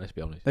 years ago. Let's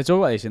be honest. They talk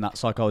about this in that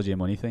Psychology of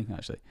Money thing.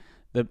 Actually,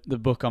 the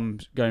book I'm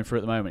going through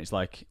at the moment, it's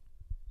like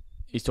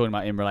he's talking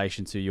about in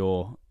relation to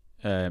your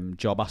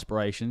job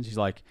aspirations. He's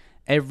like,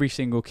 every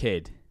single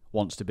kid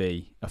wants to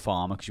be a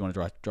farmer because you want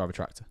to drive a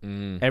tractor.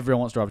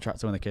 Everyone wants to drive a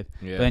tractor when they're a kid.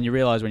 Yeah. But then you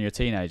realise when you're a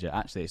teenager,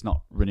 actually it's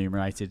not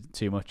remunerated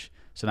too much.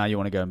 So now you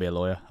want to go and be a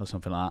lawyer or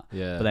something like that.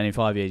 Yeah. But then in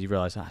 5 years you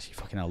realise, actually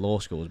fucking hell, law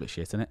school is a bit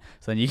shit, isn't it?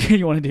 So then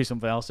you want to do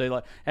something else. So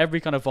like every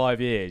kind of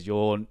 5 years,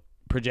 your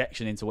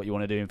projection into what you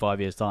want to do in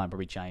 5 years' time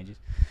probably changes.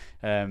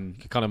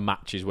 It kind of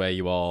matches where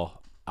you are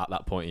at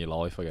that point in your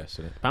life, I guess,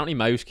 isn't it? Apparently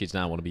most kids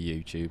now want to be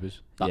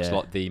YouTubers. That's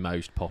like the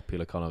most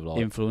popular kind of like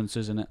influencers,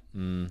 isn't it?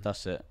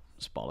 That's it.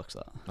 It's bollocks,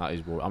 that. That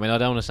is worrying. I mean, I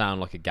don't want to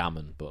sound like a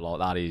gammon, but like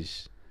that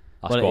is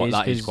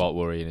quite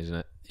worrying, isn't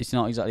it? It's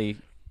not exactly.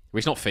 Well,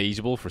 it's not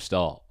feasible for a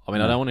start. I mean,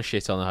 I don't want to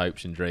shit on the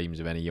hopes and dreams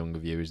of any younger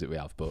viewers that we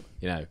have, but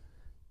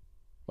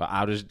well,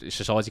 how does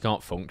society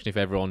can't function if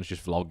everyone's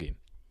just vlogging?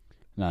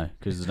 No,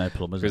 because there's no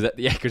plumbers.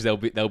 Because they'll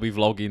be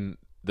vlogging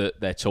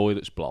that their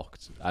toilet's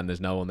blocked and there's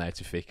no one there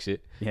to fix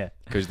it. Yeah,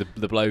 because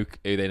the bloke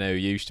who they know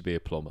used to be a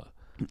plumber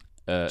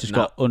just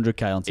got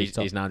 100k on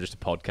TikTok. He's now just a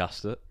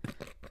podcaster.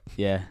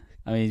 Yeah.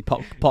 I mean,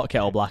 pot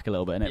kettle black a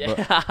little bit, innit? Yeah.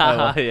 But,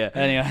 well. Yeah.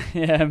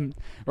 Anyway,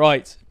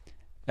 right.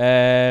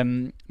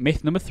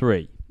 Myth number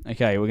 3.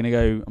 Okay, I'm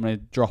going to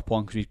drop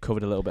one because we've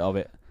covered a little bit of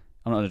it.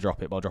 I'm not going to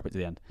drop it, but I'll drop it to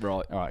the end.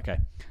 Right. All right, okay.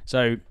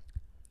 So,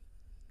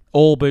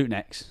 all boot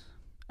necks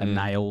are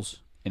nails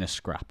in a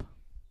scrap.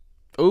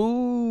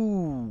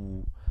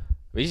 Ooh.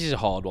 This is a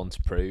hard one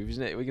to prove,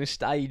 isn't it? We're going to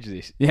stage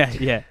this.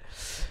 Yeah.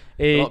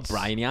 Like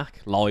Brainiac,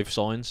 live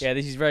science. Yeah,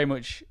 this is very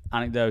much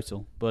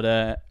anecdotal,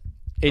 but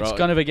it's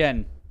kind of,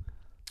 again,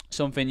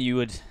 something you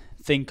would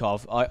think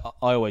of. I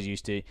always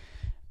used to,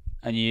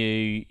 and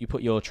you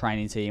put your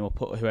training team or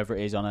put whoever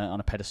it is on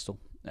a pedestal,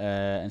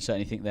 and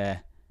certainly think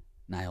they're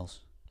nails.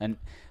 And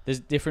there's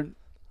different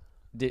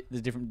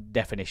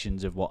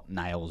definitions of what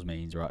nails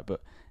means, right?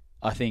 But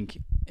I think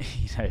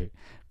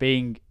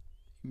being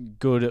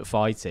good at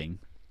fighting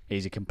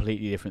is a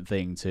completely different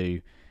thing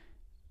to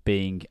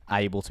being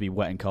able to be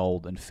wet and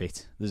cold and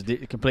fit. There's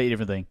a completely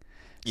different thing.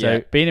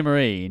 So being a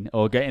Marine,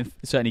 or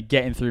certainly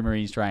getting through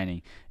Marines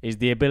training, is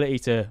the ability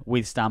to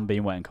withstand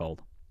being wet and cold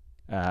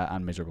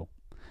and miserable,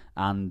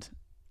 and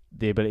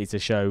the ability to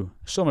show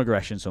some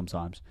aggression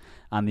sometimes,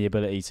 and the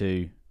ability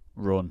to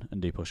run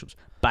and do push-ups.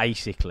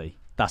 Basically,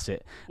 that's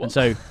it. What? And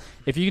so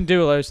if you can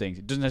do all those things,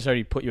 it doesn't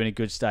necessarily put you in a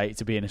good state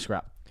to be in a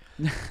scrap.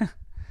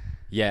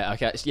 Yeah,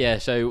 okay. Yeah,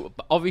 so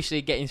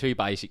obviously getting through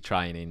basic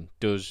training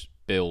does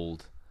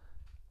build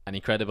an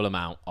incredible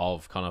amount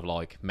of kind of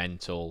like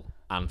mental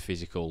and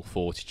physical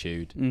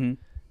fortitude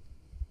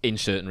in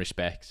certain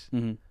respects.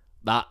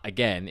 That,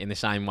 again, in the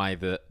same way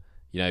that,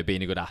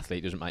 being a good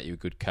athlete doesn't make you a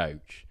good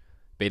coach,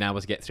 being able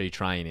to get through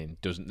training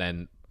doesn't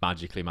then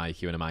magically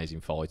make you an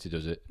amazing fighter,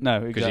 does it?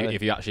 No, exactly. Because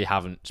if you actually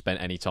haven't spent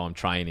any time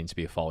training to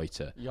be a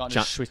fighter, you can't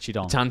just switch it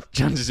on.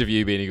 Chances of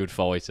you being a good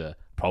fighter,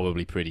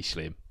 probably pretty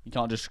slim. You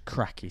can't just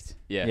crack it.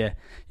 Yeah,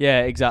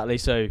 exactly.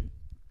 So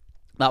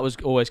that was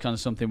always kind of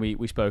something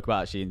we spoke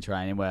about actually in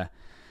training, where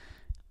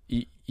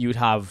you would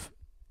have,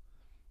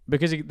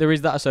 because there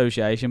is that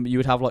association, but you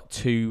would have like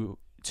two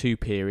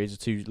periods,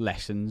 2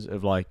 lessons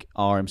of like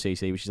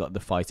RMCC, which is like the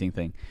fighting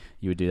thing.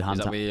 You would do the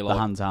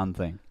hand-to-hand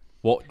thing.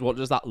 What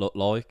does that look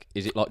like?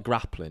 Is it like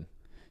grappling?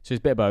 So it's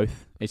a bit of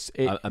both. It's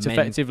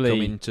effectively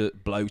coming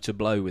to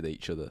blow with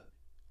each other.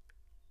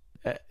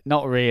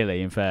 Not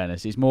really, in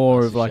fairness. It's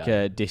more of like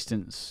a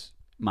distance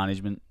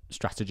management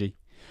strategy.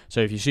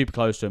 So if you're super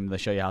close to them, they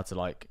show you how to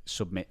like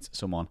submit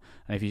someone.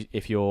 And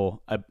if you're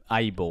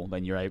able,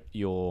 then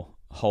your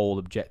whole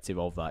objective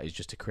of that is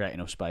just to create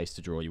enough space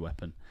to draw your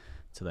weapon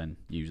to then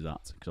use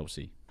that. Because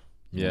obviously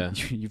Yeah.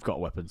 You've got a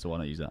weapon, so why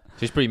not use that?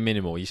 So it's pretty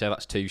minimal. You say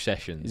that's 2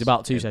 sessions. It's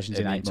about 2 sessions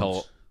in 8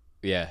 months.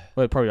 Yeah.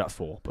 Well, probably about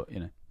 4, but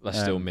That's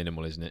still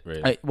minimal, isn't it?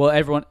 Really.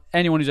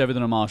 Anyone who's ever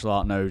done a martial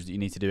art knows that you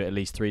need to do it at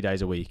least 3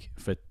 days a week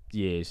for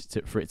years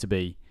for it to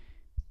be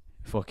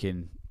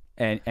fucking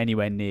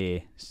anywhere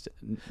near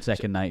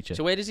second nature.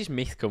 So where does this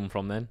myth come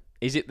from then?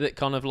 Is it that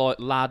kind of like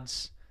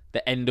lads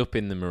that end up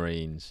in the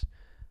Marines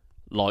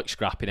like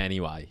scrapping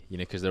anyway,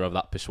 because they're of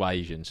that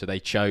persuasion, so they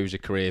chose a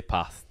career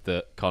path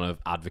that kind of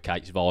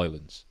advocates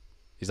violence?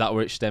 Is that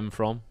where it stemmed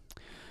from?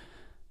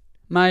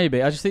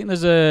 Maybe. I just think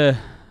there's a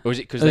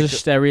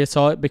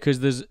stereotype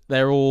because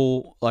they're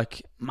all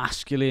like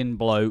masculine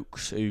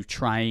blokes who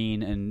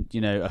train and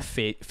are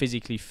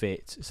physically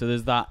fit. So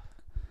there's that.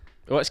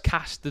 Well, let's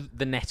cast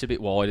the net a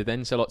bit wider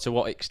then. So, like, to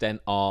what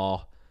extent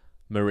are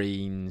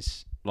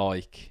Marines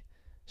like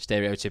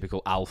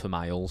stereotypical alpha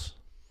males?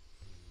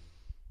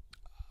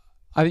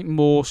 I think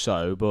more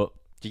so, but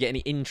do you get any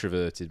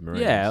introverted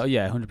Marines?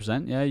 Yeah,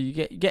 100%. Yeah, you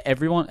get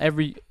everyone,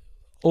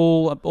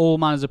 all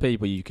manners of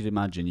people you could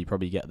imagine. You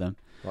probably get them.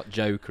 Like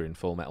Joker in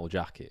Full Metal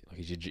Jacket. Like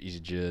he's a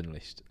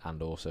journalist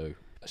and also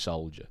a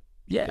soldier.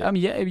 Yeah, I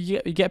mean, you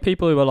get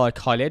people who are like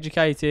highly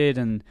educated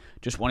and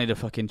just wanted a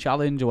fucking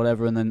challenge or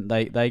whatever, and then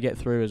they get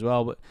through as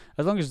well. But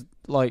as long as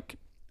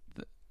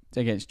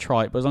again, it's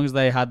trite, but as long as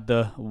they had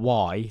the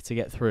why to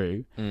get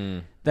through,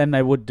 then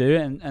they would do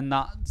it, and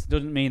that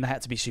doesn't mean they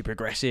had to be super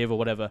aggressive or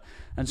whatever.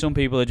 And some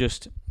people are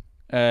just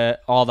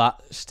are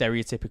that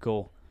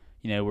stereotypical,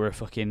 we're a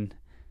fucking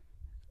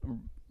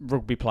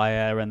rugby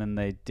player and then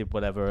they did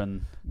whatever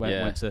and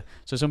went to.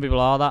 So some people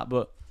are that,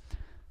 but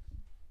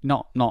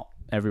not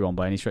everyone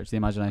by any stretch of the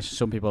imagination.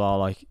 Some people are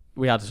like,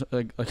 we had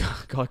a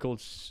guy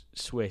called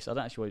Swiss. I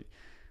don't actually.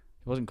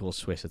 He wasn't called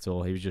Swiss at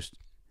all. He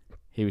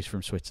was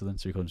from Switzerland,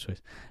 so we called him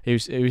Swiss. He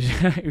was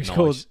nice.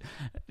 Called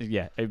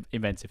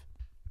inventive,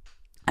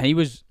 and he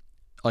was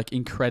like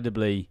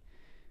incredibly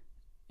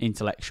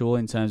intellectual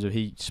in terms of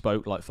he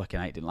spoke like fucking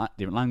 8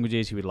 different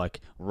languages. He would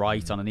like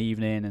write on an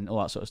evening and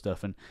all that sort of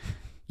stuff. And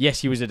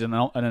yes, he was an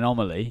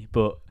anomaly,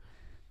 but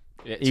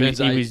turns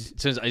out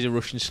he's a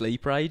Russian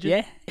sleeper agent.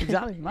 Yeah,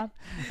 exactly, man.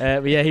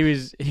 But yeah, he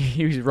was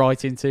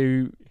writing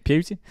to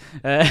Putin.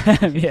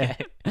 Yeah.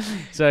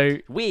 So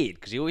weird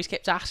because he always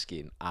kept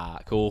asking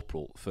our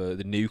corporal for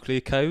the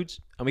nuclear codes,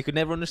 and we could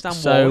never understand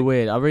why. So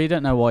weird. I really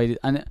don't know why.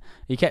 And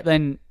he kept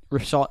then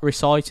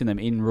reciting them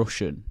in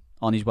Russian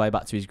on his way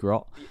back to his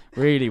grot.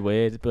 Really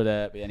weird.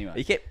 But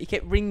anyway, he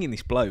kept ringing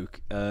this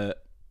bloke.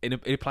 In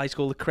a place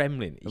called the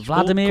Kremlin.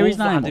 Vladimir, his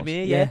name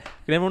Vladimir, yeah. You can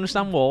never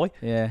understand why.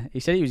 Yeah,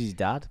 he said he was his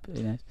dad, but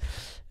no.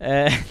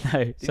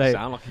 Didn't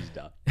sound like his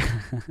dad.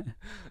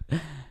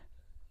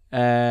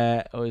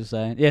 What was I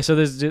saying? Yeah, so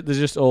there's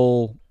just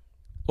all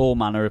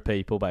manner of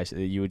people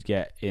basically you would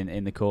get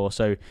in the course.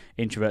 So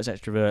introverts,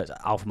 extroverts,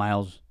 alpha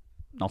males,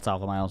 not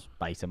alpha males,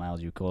 beta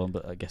males you would call them,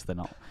 but I guess they're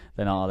not.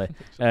 They're not, are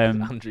they?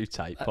 Andrew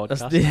Tate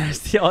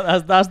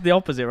podcast. That's the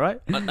opposite, right?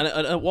 And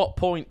at what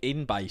point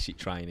in basic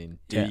training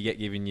do you get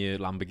given your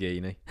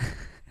Lamborghini?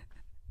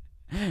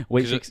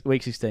 Week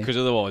 16. Because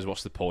otherwise,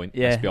 what's the point?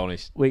 Yeah. Let's be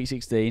honest. Week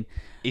 16.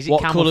 Is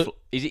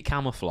it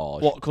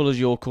camouflage? What colour's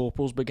your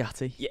corporal's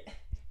Bugatti? Yeah.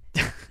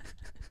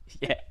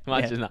 Yeah.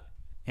 Imagine that.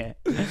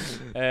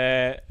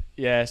 Yeah.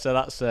 Yeah. So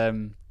that's. I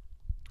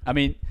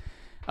mean,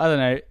 I don't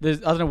know. I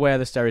don't know where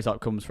the stereotype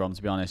comes from.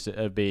 To be honest,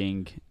 of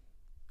being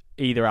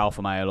either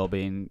alpha male or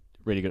being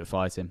really good at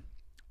fighting.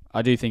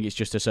 I do think it's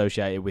just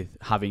associated with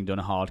having done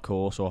a hard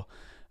course or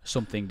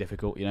something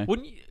difficult.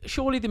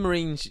 Surely the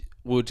Marines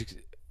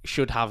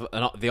should have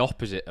the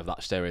opposite of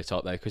that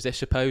stereotype though, because they're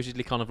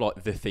supposedly kind of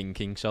like the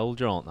thinking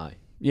soldier, aren't they?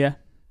 Yeah.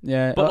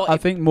 But I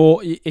think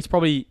it's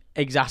probably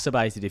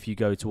exacerbated if you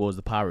go towards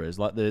the paras.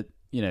 Like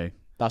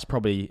that's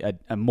probably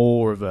a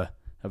more of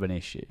an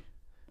issue.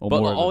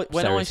 But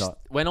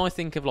when I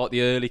think of like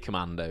the early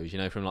commandos,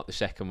 from like the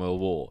Second World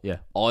War, I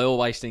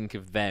always think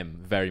of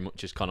them very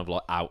much as kind of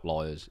like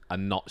outliers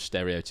and not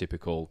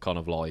stereotypical kind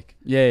of like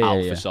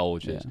alpha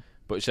soldiers. Yeah.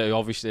 But so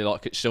obviously,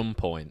 like at some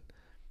point,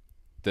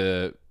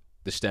 the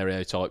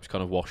stereotypes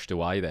kind of washed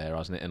away there,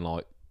 hasn't it? And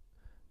like,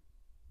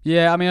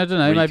 yeah, I mean, I don't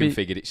know, maybe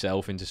reconfigured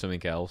itself into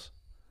something else.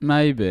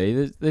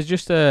 Maybe there's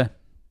just I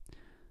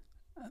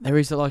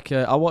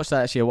watched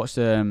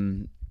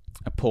a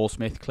Paul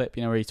Smith clip,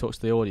 where he talks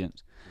to the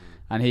audience.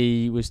 And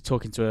he was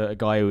talking to a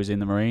guy who was in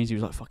the Marines. He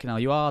was like, "Fucking hell,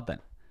 you hard then."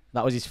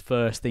 That was his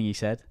first thing he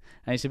said,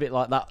 and it's a bit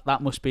like that.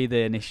 That must be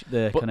the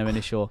kind of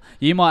initial.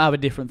 You might have a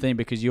different thing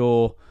because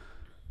you're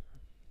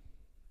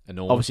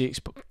enormous. Obviously,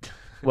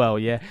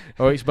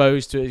 or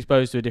exposed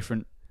to a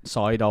different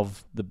side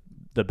of the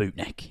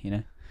bootneck.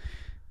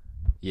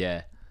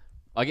 Yeah,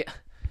 I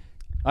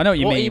know what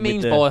you mean. What he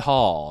means by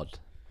hard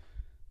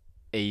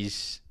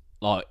is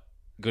like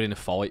good in a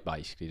fight,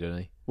 basically, doesn't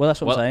he? Well,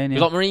 that's what I'm saying. Yeah.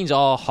 Like Marines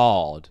are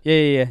hard.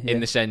 Yeah.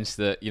 In the sense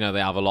that they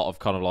have a lot of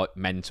kind of like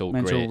mental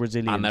grit,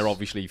 resilience, and they're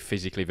obviously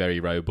physically very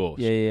robust.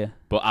 Yeah.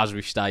 But as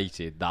we've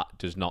stated, that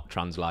does not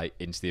translate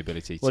into the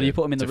ability. Well, you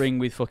put them in the ring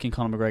with fucking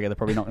Conor McGregor, they're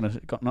probably not going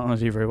to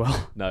do very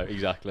well. No,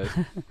 exactly.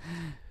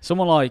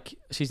 Someone like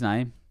what's his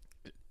name?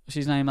 what's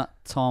his name? That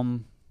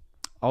Tom.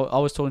 I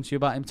was talking to you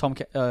about him.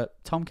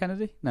 Tom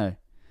Kennedy? No,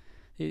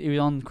 he was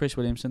on Chris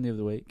Williamson the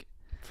other week.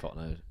 Fuck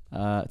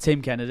knows.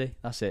 Tim Kennedy.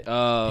 That's it.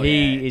 Oh,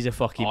 he is a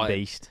fucking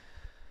beast.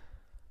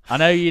 I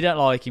know you don't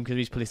like him because of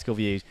his political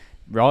views.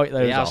 Right,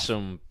 those he has off.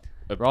 some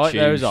Right,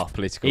 those off.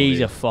 Political He's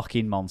views. a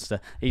fucking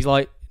monster. He's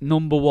like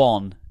number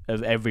one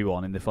of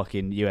everyone in the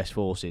fucking US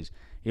forces.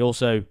 He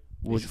also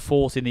was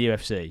fought in the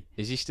UFC.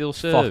 Is he still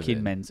serving?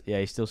 Fucking mental. Yeah,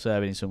 he's still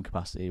serving in some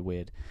capacity,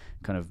 weird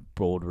kind of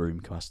broad room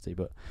capacity.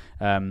 But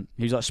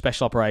he was like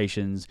special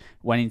operations,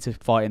 went into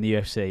fight in the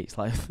UFC. It's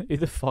like, who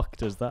the fuck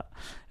does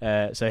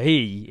that? So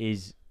he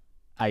is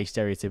a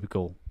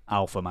stereotypical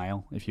alpha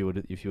male, if you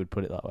would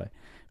put it that way.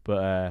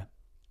 But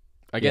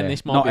again,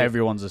 this might not be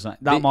everyone's the same.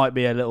 That might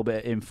be a little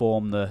bit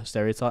inform the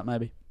stereotype,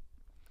 maybe.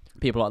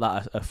 People like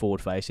that are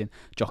forward facing.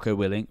 Jocko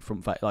Willink,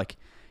 front face, like.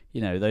 You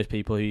know, those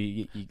people who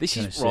you this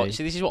is right.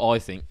 See, this is what I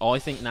think. I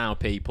think now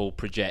people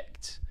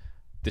project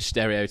the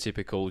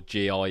stereotypical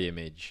GI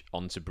image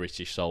onto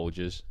British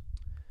soldiers.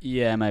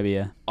 Yeah, maybe.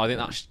 Yeah. I think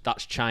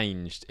that's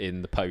changed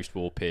in the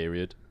post-war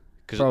period.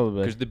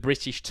 Probably because the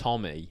British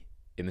Tommy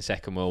in the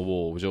Second World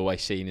War was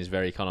always seen as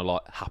very kind of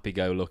like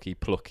happy-go-lucky,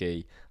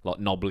 plucky, like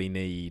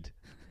knobbly-kneed,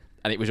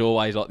 and it was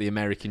always like the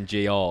American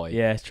GI.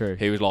 Yeah, it's true.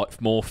 Who was like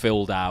more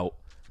filled out,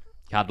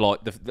 had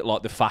like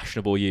the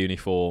fashionable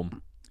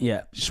uniform.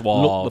 Yeah,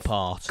 suave, look the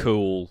part,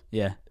 cool.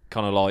 Yeah,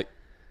 kind of like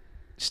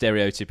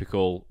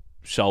stereotypical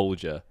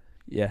soldier.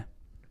 Yeah,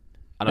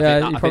 and I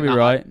think you're probably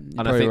right.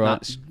 And I think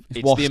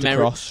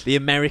that's the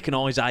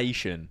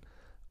Americanization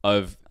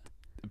of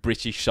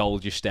British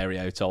soldier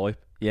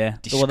stereotype. Yeah,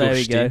 disgusting. Well, there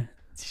we go.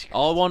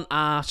 I want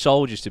our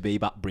soldiers to be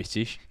back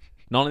British.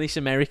 None of this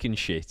American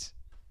shit.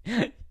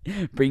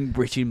 Bring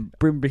Britain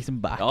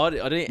back. I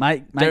don't,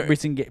 make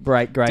Britain get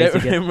great don't again.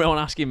 remember everyone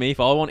asking me if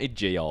I wanted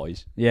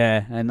GIs.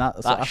 Yeah, and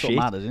that's what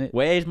matters, isn't it?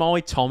 Where's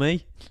my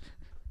Tommy?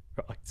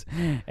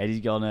 Right. Eddie's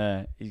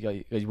got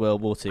his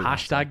World War II.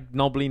 Hashtag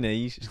knobbly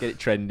knees. Just get it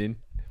trending.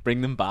 Bring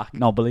them back.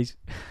 Knobblies.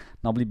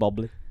 Knobbly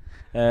bobbly.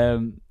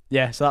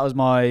 Yeah, so that was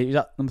my... Was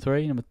that number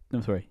 3? Number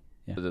 3.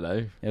 Yeah. I don't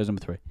know. It was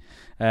number 3.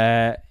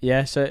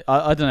 Yeah, so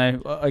I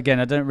don't know. Again,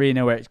 I don't really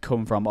know where it's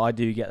come from, but I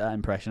do get that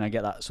impression. I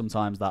get that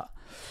sometimes that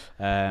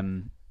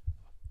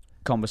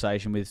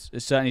conversation with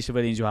certainly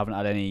civilians who haven't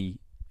had any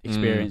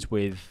experience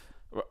with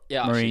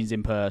Marines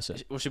in person.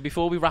 So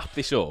before we wrap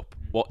this up,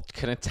 what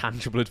kind of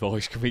tangible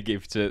advice can we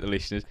give to the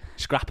listeners?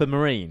 Scrap a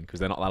Marine because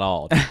they're not that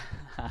hard.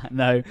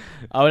 No,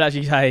 I would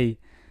actually say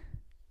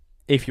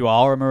if you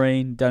are a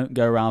Marine, don't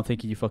go around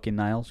thinking you're fucking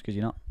nails because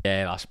you're not.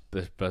 Yeah, that's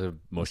a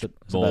much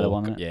more better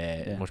one, isn't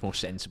it? Yeah, much more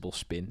sensible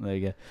spin. There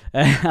you go.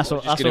 That's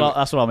what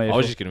I'm here I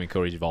was just going to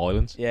encourage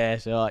violence. Yeah,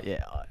 so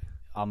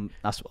I'm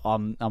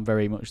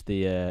very much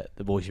the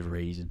voice of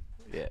reason.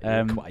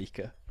 Yeah,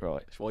 Quaker.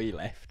 Right. That's why you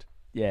left.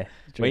 Yeah.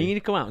 Well, you need to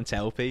come out and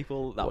tell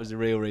people that was the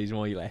real reason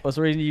why you left. What's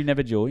the reason you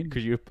never joined?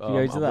 Because you're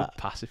a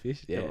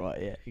pacifist. Yeah,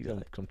 right. Yeah,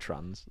 exactly. I'm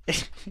trans.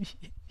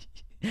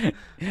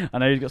 I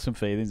know you've got some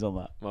feelings on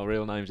that. My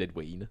real name's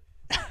Edwina.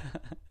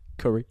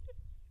 Curry.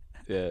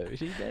 Yeah, is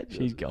she dead?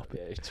 She's got it.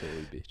 Yeah, she's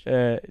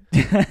Tory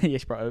bitch.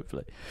 Yes, bro.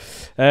 Hopefully.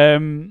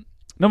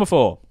 Number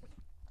 4.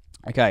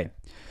 Okay.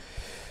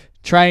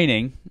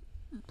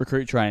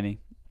 Recruit training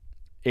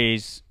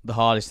is the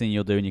hardest thing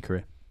you'll do in your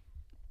career.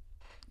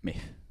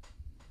 Myth.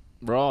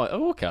 Right.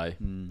 Oh, okay.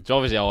 So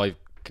obviously I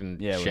can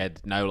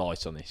shed no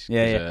light on this.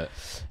 Yeah.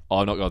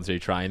 I've not gone through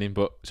training,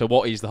 but so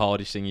what is the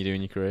hardest thing you do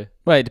in your career?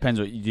 Well, it depends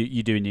what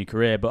you do in your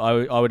career, but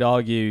I would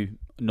argue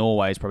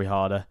Norway is probably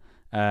harder.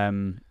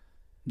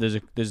 There's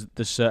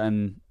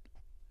certain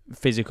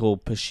physical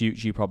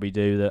pursuits you probably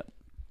do that,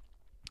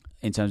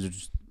 in terms of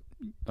just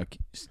like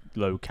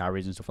low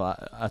carries and stuff like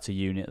that, at a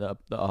unit that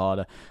are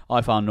harder.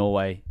 I found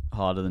Norway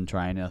harder than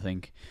training. I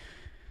think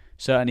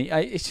certainly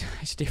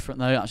it's different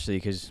though actually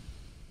because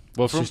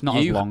it's just not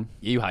as long.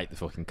 You hate the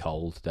fucking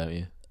cold, don't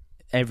you?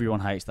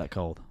 Everyone hates that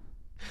cold.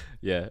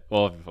 Yeah,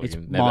 well, it's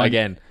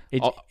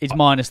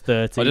minus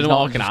 30. I don't know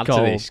what I can add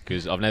to this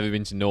because I've never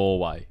been to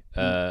Norway.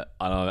 And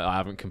I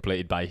haven't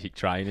completed basic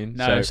training.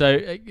 No, so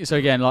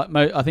again, like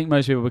I think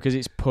most people, because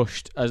it's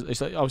pushed as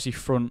it's like obviously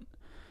front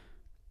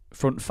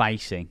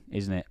facing,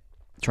 isn't it?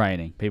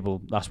 Training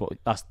people. That's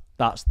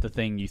the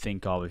thing you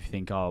think of if you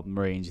think of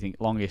Marines. You think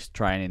longest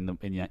training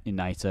in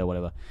NATO or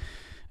whatever,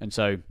 and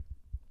so.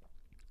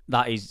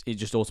 That is, it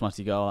just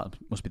automatically go, oh, that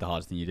must be the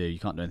hardest thing you do. You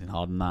can't do anything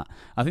harder than that.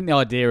 I think the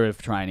idea of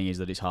training is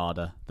that it's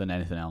harder than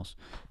anything else.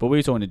 But we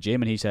were talking to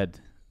Jim and he said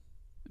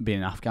being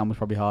an Afghan was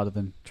probably harder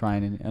than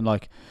training. And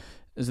like,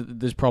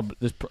 that's probably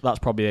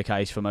the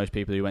case for most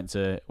people who went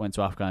to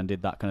Afghan and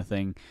did that kind of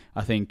thing.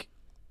 I think.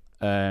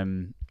 I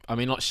mean,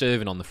 like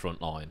serving on the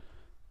front line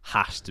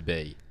has to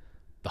be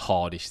the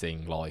hardest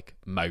thing like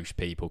most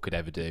people could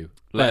ever do.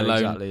 Let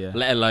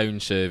alone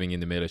serving in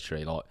the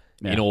military. Like.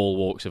 Yeah. In all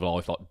walks of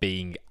life, like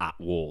being at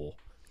war,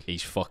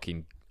 he's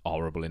fucking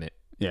horrible in it.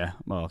 Yeah,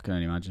 well, I can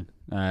only imagine.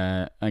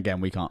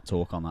 Again, we can't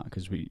talk on that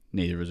because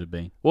neither of us have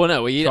been. Well,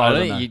 no, I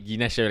don't think you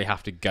necessarily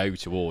have to go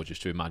to war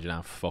just to imagine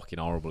how fucking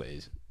horrible it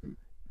is.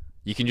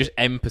 You can just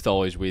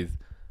empathise with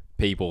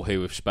people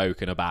who have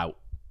spoken about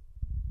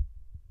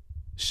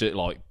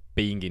like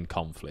being in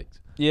conflict.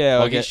 Yeah,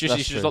 like it's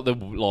just like the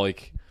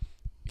like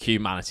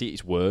humanity at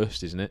its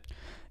worst, isn't it?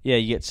 Yeah,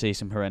 you get to see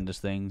some horrendous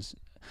things.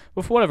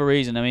 But for whatever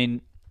reason, I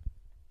mean,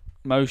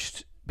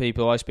 most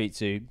people I speak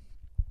to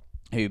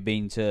who've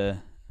been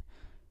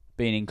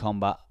in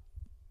combat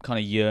kind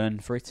of yearn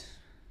for it.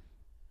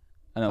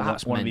 And I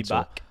want to be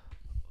back.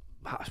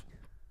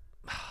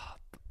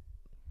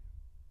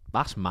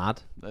 That's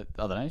mad. I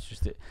don't know. It's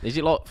just it. Is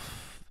it like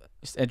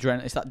it's that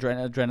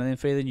adrenaline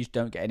feeling you just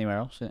don't get anywhere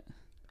else? Isn't it?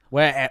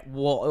 Where at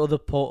what other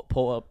point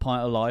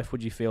of life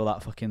would you feel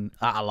that fucking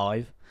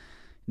alive?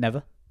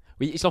 Never.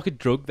 It's like a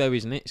drug, though,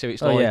 isn't it? So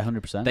it's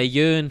 100%. They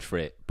yearn for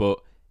it, but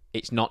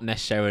it's not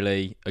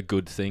necessarily a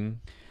good thing.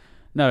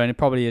 No, and it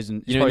probably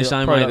isn't. You know, in the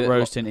same probably way like that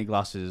rose tinted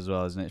glasses as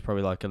well, isn't it? It's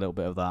probably like a little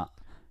bit of that.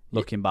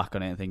 Looking back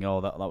on it and thinking,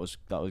 oh, that was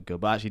good,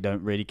 but actually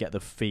don't really get the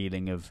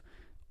feeling of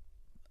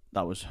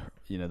that was,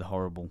 the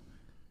horrible.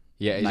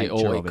 Yeah,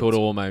 it could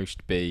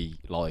almost be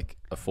like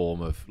a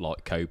form of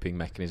like coping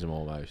mechanism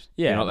almost.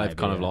 Yeah, they've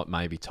kind of like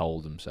maybe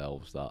told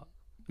themselves that.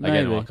 Maybe.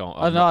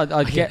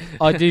 Again,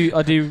 I do.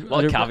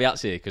 Like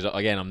caveats here because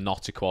again, I'm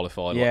not a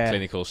qualified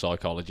clinical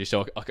psychologist,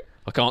 so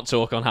I can't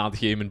talk on how the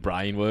human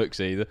brain works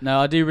either. No,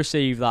 I do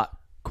receive that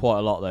quite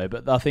a lot though,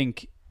 but I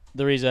think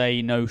there is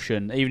a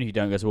notion, even if you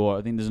don't go to war,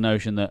 I think there's a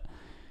notion that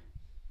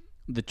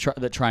the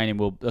training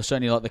will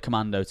certainly like the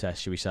commando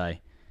test, should we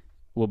say,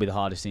 will be the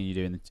hardest thing you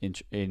do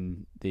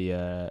in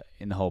the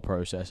whole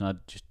process, and I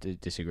just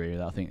disagree with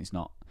that. I think it's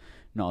not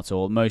at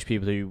all. Most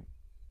people who,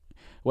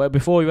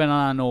 before we went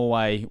on our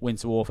Norway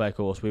winter warfare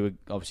course, we were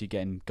obviously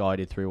getting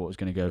guided through what was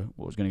going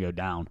to go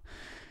down,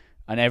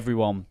 and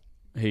everyone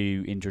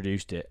who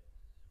introduced it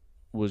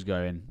was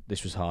going,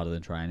 this was harder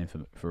than training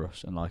for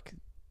us, and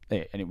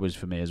it was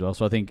for me as well.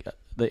 So I think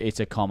that it's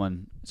a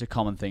common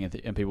thing,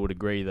 and people would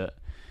agree that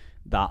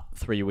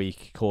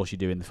 3-week course you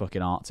do in the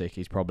fucking Arctic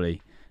is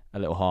probably a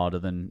little harder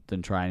than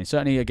training.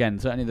 Certainly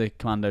the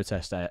commando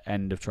test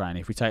end of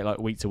training, if we take like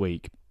week to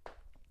week,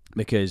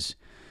 because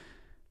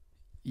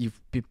you've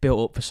been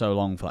built up for so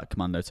long for that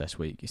commando test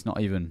week, it's not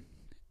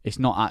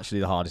actually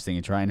the hardest thing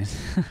in training.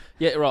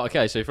 Yeah, right,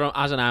 okay, so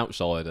as an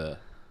outsider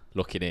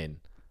looking in,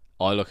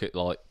 I look at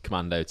like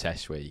commando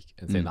test week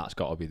and think that's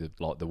got to be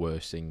the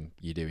worst thing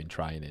you do in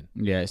training.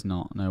 Yeah, it's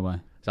not. No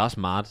way. So that's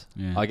mad.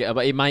 Yeah. I get,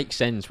 but it makes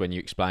sense when you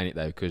explain it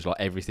though, because like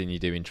everything you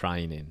do in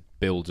training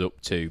builds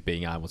up to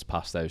being able to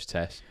pass those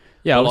tests.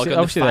 Yeah, but,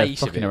 obviously they're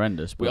fucking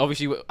horrendous. But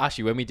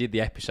actually, when we did the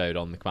episode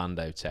on the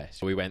commando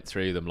test, we went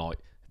through them like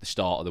at the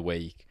start of the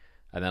week,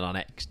 and then on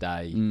next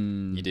day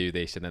you do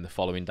this, and then the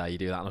following day you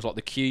do that. And I was like,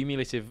 the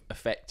cumulative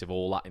effect of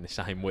all that in the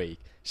same week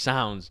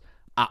sounds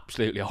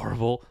absolutely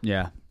horrible.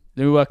 Yeah.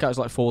 Do we work out it's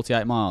like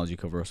 48 miles you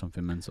cover or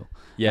something mental?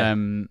 Yeah.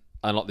 And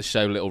like there's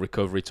so little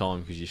recovery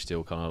time because you're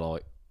still kind of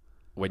like,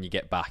 when you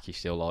get back, you're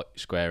still like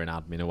squaring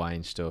admin away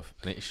and stuff,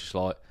 and it's just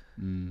like.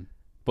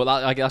 But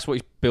I guess that's what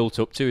it's built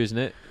up to, isn't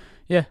it?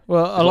 Yeah.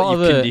 Well, a lot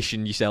you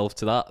condition yourself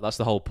to that. That's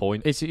the whole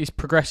point. It's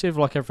progressive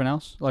like everything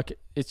else. Like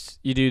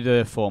you do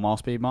the 4 mile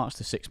speed march,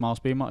 the 6 mile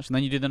speed march, and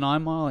then you do the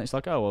 9 mile. And it's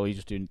like, oh well, you're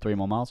just doing 3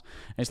 more miles.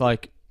 It's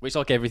like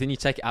everything. You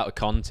take it out of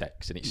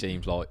context, and it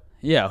seems like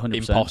 100%.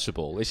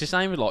 impossible. It's the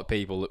same with like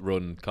people that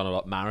run kind of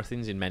like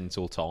marathons in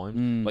mental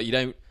time. Like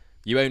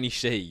you only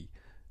see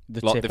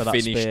the like tip the of that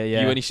finished. spear,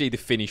 yeah. You only see the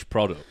finished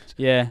product.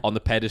 Yeah. On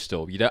the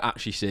pedestal, you don't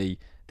actually see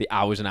the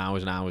hours and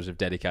hours and hours of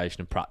dedication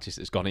and practice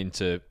that's gone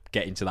into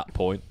getting to that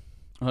point.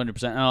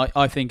 100%. And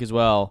I think as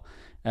well,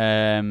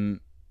 there's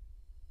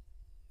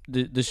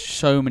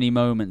so many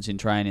moments in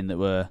training that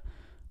were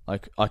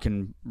like I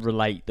can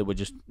relate that were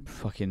just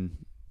fucking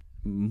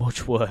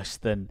much worse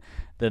than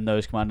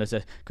those commando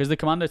tests, because the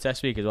commando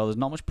test week as well, there's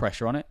not much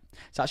pressure on it.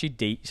 It's actually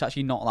deep. It's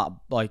actually not that,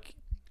 like,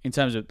 in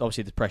terms of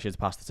obviously the pressure to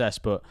pass the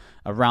test, but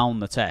around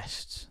the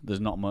tests there's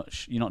not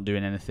much. You're not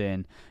doing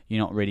anything. You're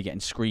not really getting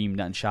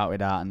screamed at and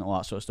shouted at and all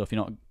that sort of stuff.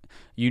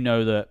 You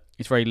know that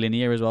it's very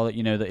linear as well, that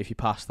you know that if you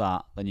pass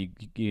that, then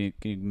you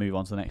move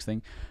on to the next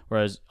thing.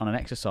 Whereas on an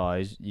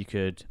exercise, you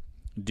could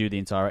do the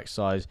entire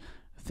exercise,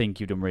 think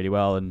you've done really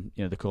well, and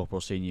the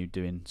corporal's seen you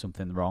doing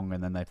something wrong,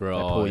 and then they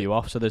pull you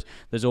off. So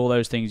there's all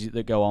those things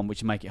that go on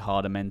which make it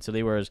harder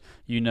mentally. Whereas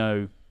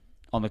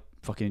on the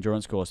fucking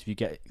endurance course, if you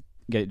get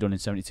it done in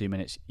 72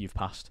 minutes, you've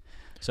passed.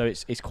 So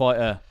it's quite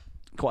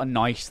a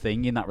nice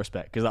thing in that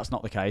respect, because that's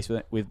not the case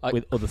with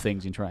other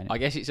things in training. I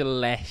guess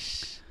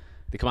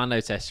the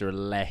commando tests are a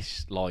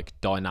less like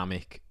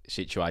dynamic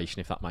situation,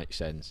 if that makes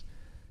sense.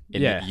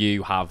 That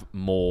you have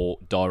more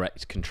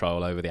direct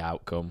control over the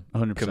outcome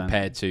 100%.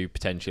 Compared to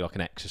potentially like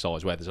an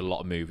exercise where there's a lot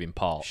of moving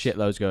parts.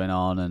 Shitloads going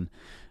on and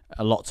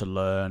a lot to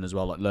learn as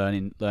well. Like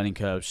learning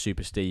curves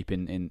super steep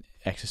in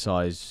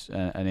exercise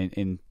and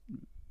in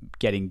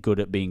getting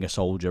good at being a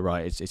soldier.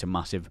 Right, it's a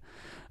massive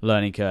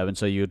learning curve, and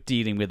so you're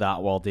dealing with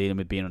that while dealing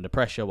with being under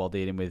pressure, while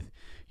dealing with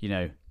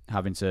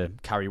having to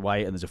carry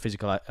weight, and there's a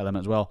physical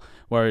element as well.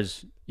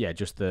 Whereas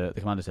just the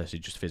commando test is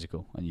just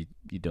physical, and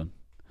you're done.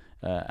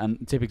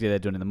 And typically they're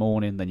done in the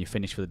morning. Then you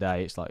finish for the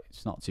day. It's like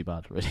it's not too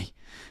bad really.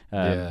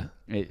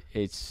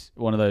 It's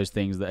one of those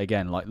things that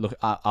again, like look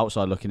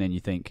outside looking in, you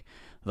think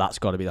that's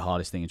got to be the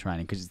hardest thing in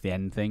training because it's the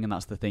end thing, and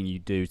that's the thing you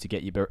do to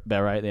get your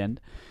beret at the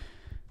end.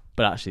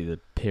 But actually, the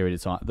period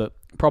of time,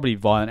 probably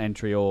violent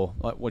entry or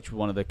like which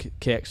one of the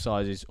key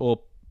exercises,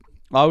 or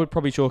I would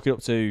probably chalk it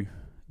up to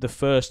the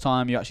first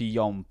time you actually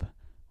yomp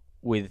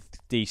with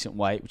decent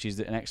weight, which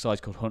is an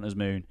exercise called Hunter's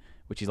Moon,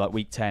 which is like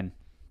week 10.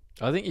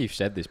 I think you've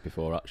said this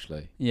before,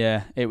 actually.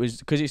 Yeah, it was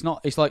because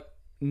it's like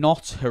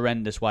not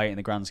horrendous weight in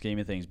the grand scheme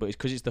of things, but it's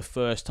because it's the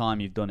first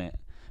time you've done it,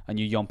 and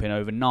you yomp in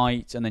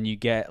overnight, and then you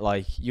get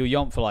like you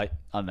yomp for like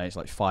I don't know, it's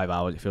like 5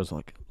 hours. It feels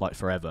like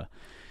forever.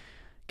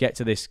 Get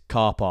to this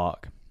car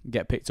park,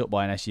 get picked up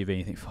by an SUV, and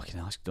you think fucking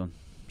hell, it's done,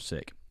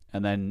 sick,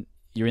 and then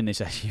you're in this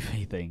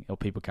SUV thing or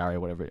people carrier,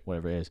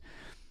 whatever it is,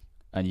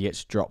 and you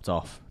get dropped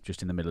off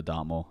just in the middle of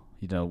Dartmoor.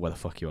 You don't know where the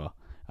fuck you are.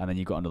 And then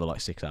you've got another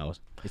like 6 hours.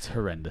 It's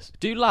horrendous.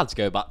 Do lads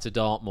go back to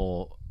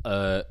Dartmoor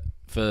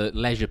for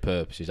leisure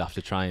purposes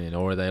after training,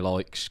 or are they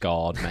like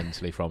scarred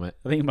mentally from it?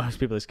 I think most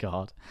people are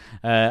scarred.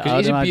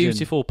 Because it's a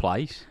beautiful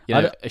place. You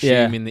know,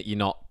 assuming that you're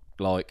not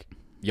like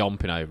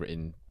yomping over it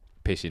in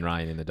pissing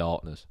rain in the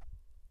darkness.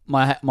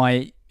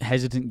 My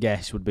hesitant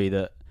guess would be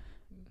that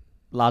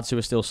lads who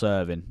are still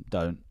serving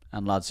don't,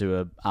 and lads who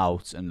are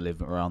out and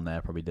live around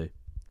there probably do.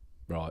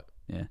 Right.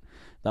 Yeah.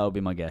 That would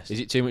be my guess. Is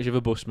it too much of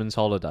a busman's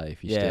holiday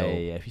if you're still...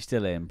 Yeah. If you're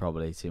still in,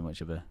 probably too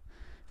much of a...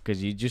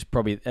 Because you just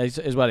probably...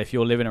 As well, if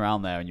you're living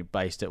around there and you're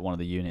based at one of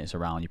the units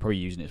around, you're probably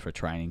using it for a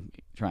training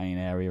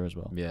area as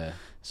well. Yeah.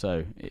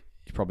 So it's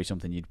probably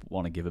something you'd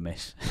want to give a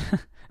miss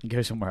and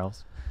go somewhere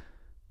else.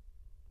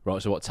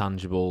 Right, so what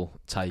tangible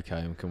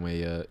take-home can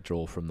we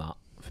draw from that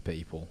for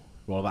people?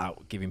 What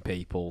about giving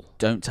people...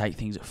 Don't take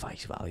things at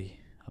face value.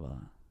 How about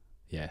that?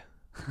 Yeah,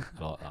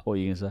 I like that. What are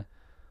you going to say?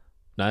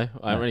 No,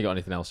 I haven't really got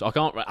anything else. I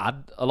can't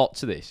add a lot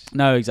to this.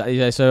 No, exactly.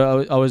 Yeah,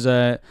 so I was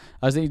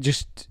thinking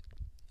just...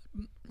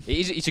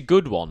 It's a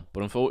good one,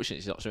 but unfortunately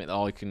it's not something that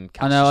I can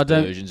cast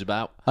aspersions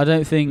about. I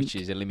don't think... Which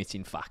is a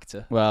limiting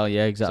factor. Well,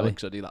 yeah, exactly.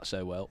 Because I do that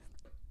so well.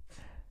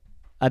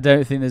 I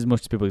don't think there's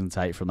much people can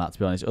take from that, to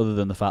be honest, other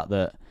than the fact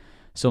that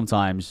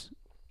sometimes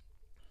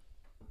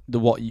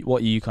what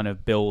you kind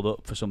of build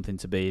up for something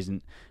to be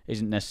isn't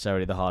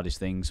necessarily the hardest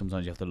thing.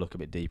 Sometimes you have to look a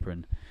bit deeper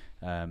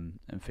and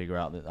figure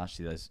out that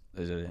actually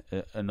there's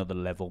another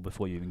level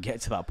before you even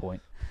get to that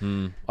point.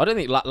 I don't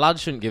think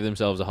lads shouldn't give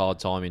themselves a hard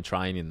time in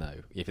training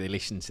though. If they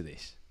listen to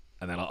this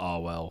and they're like, oh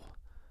well,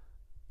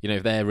 you know,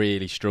 if they're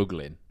really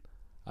struggling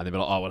and they're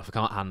like, oh well, if I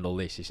can't handle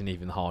this, it's not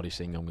even the hardest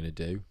thing I'm going to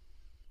do.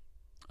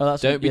 Oh,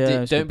 don't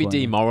be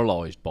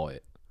demoralised by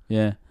it.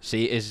 Yeah.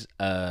 See it as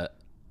an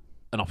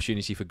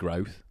opportunity for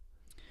growth.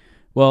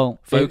 Well,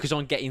 focus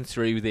on getting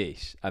through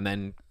this and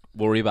then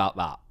worry about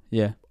that.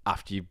 Yeah.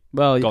 After you've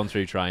gone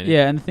through training.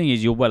 Yeah, and the thing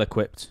is, you're well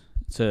equipped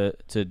to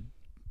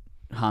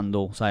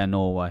handle, say, a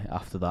Norway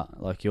after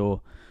that. Like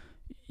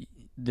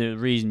the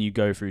reason you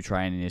go through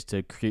training is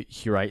to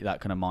curate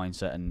that kind of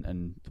mindset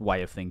and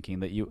way of thinking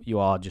that you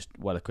are just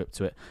well equipped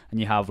to it, and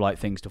you have like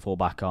things to fall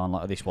back on.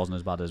 Like this wasn't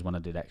as bad as when I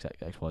did X,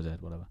 Y, Z,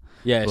 whatever.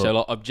 Yeah. So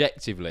like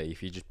objectively,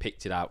 if you just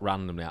picked it out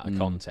randomly out of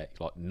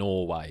context, like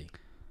Norway,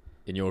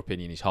 in your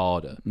opinion, is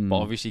harder. But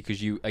obviously,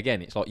 because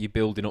it's like you're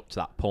building up to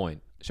that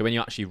point. So when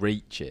you actually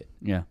reach it,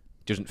 it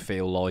doesn't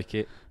feel like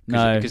it.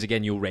 No, because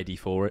again, you're ready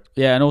for it.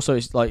 Yeah, and also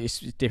it's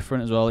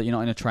different as well. You're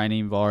not in a training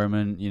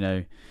environment. You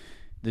know,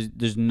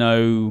 there's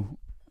no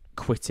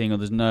quitting or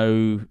there's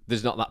not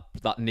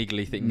that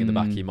niggly thing in the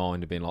back of your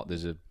mind of being like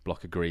there's a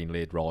block of green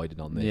lid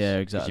riding on this. Yeah,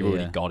 exactly. You've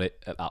already got it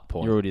at that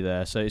point. You're already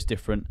there, so it's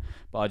different.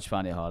 But I just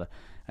found it harder.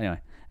 Anyway,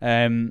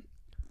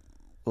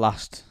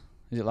 last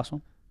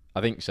one?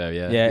 I think so.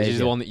 Yeah. Yeah, this is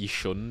the one that you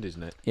shunned,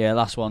 isn't it? Yeah,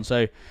 last one.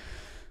 So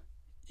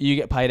you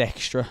get paid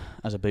extra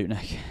as a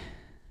bootneck.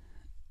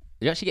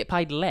 You actually get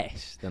paid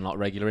less than like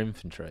regular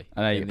infantry.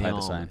 I know you get paid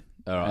the same.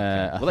 All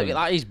right. Well,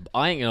 that is.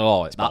 I ain't gonna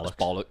lie. That's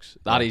bollocks.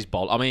 That is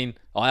bollocks. I mean,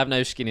 I have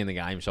no skin in the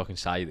game, so I can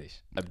say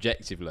this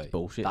objectively.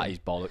 Bullshit. That is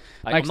bollocks.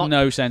 Like, makes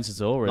no sense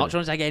at all. Really. Not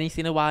trying to take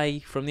anything away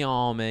from the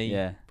army.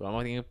 Yeah. But I'm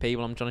thinking of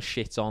people I'm trying to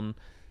shit on,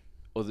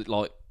 other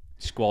like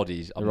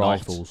squaddies. I'm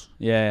rifles.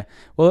 Not. Yeah.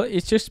 Well,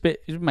 it's just a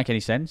bit. It doesn't make any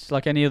sense.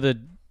 Like any other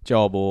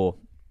job or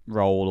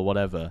role or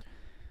whatever,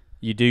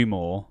 you do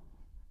more,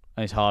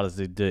 and it's harder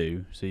to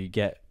do, so you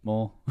get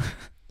more.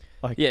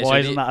 Like, yeah, why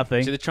isn't that a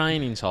thing? So the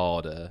training's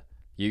harder.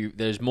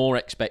 There's more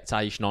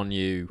expectation on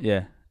you.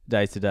 Yeah,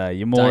 day to day.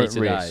 You're more at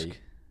risk.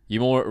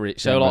 You're more at risk.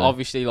 So like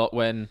obviously like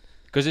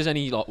because there's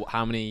only like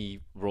how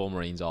many Royal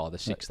Marines are there?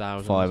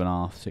 6,000.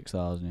 5,500,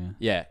 6,000.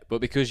 Yeah. Yeah,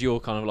 but because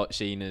you're kind of like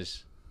seen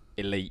as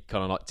elite,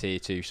 kind of like tier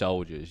 2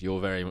 soldiers, you're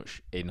very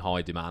much in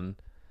high demand.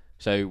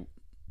 So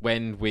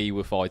when we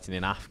were fighting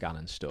in Afghan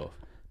and stuff,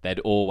 there'd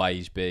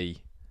always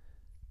be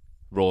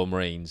Royal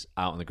Marines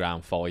out on the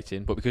ground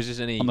fighting, but because there's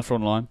only on the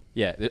front line.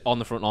 Yeah, on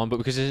the front line, but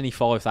because there's only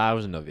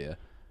 5,000 of you,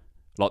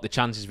 like the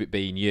chances of it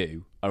being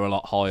you are a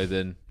lot higher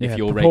than if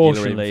you're regular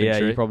proportionally,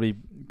 infantry. you're probably.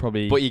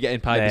 But you're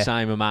getting paid the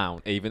same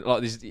amount, even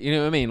like this. You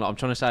know what I mean? Like I'm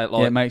trying to say,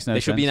 like it makes no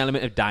there should sense. be an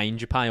element of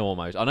danger pay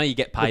almost. I know you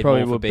get paid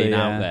more for being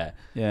out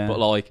there, but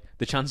like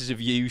the chances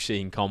of you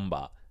seeing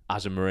combat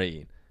as a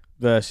Marine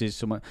versus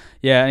someone,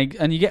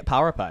 and you get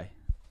power pay,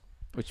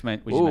 which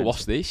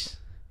what's this?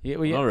 Yeah,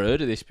 I've never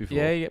heard of this before.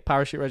 Yeah, you get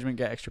parachute regiment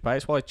get extra pay.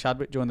 That's why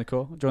Chadwick joined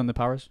the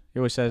paras. He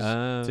always says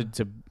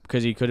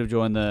because he could have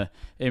joined the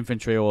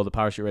infantry or the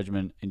parachute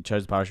regiment and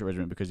chose the parachute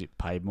regiment because it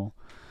paid more.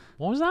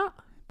 What was that?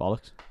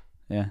 Bollocks.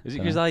 Yeah. Is it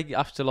because they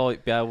have to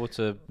like be able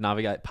to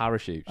navigate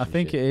parachutes? I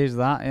think it is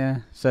that. Yeah.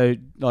 So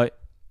like,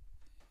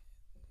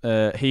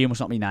 he must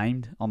not be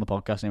named on the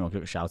podcast anymore. I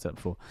could have shouted at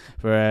before.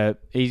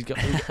 But he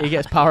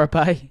gets power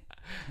pay.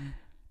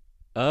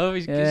 Oh,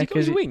 has he got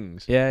his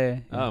wings?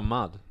 Yeah. Oh,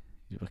 mad.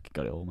 You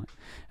got it all, mate.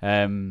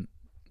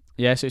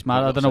 Yeah, so it's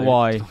mad. I don't know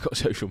why. I've got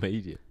social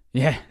media.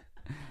 Yeah.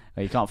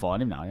 Well, you can't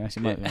find him now. Yes,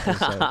 you might.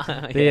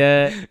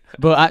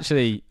 But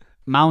actually,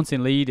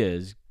 mountain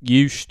leaders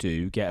used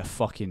to get a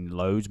fucking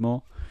loads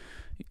more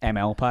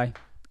ML pay.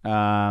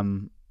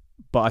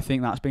 But I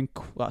think that's been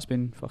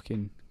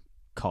fucking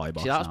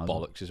kibosh. See, that's now,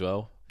 bollocks as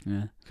well.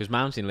 Yeah. Because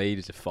mountain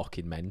leaders are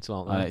fucking mental,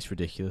 aren't they? I know, it's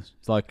ridiculous.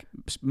 It's like,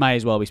 may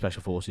as well be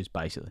special forces,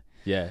 basically.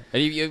 Yeah.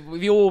 And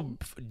if your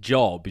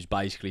job is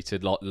basically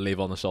to like live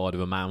on the side of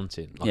a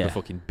mountain, like a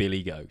fucking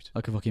billy goat.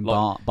 Like a fucking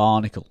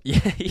barnacle. Yeah,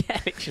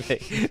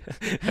 actually.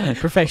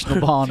 Professional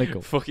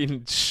barnacle.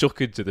 Fucking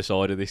suckered to the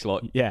side of this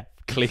like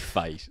cliff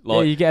face.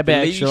 Like, you get a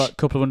bit extra, like a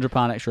couple of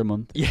 £100 extra a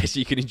month. Yeah, so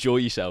you can enjoy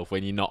yourself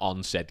when you're not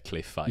on said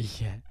cliff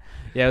face. Yeah.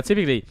 Yeah, well,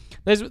 typically,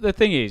 the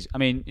thing is, I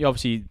mean,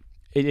 obviously,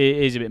 it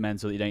is a bit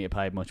mental that you don't get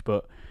paid much,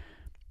 but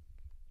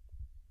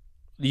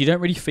you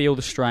don't really feel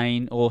the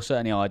strain, or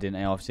certainly I didn't.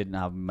 I obviously didn't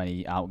have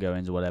many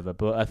outgoings or whatever,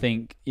 but I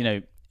think, you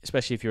know,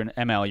 especially if you're an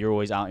ML, you're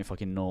always out in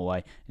fucking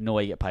Norway. In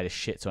Norway, you get paid a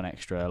shit ton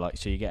extra, like,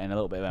 so you're getting a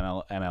little bit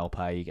of ML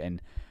pay, you're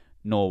getting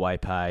Norway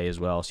pay as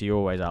well, so you're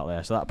always out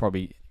there, so that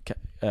probably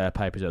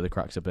papers over the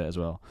cracks a bit as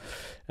well.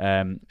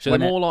 So the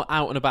more like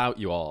out and about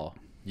you are,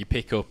 you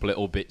pick up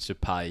little bits of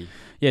pay.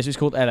 Yeah, so it's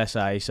called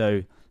LSA,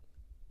 so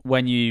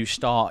when you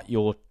start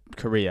your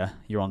career,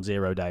 you're on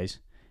 0 days.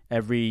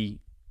 Every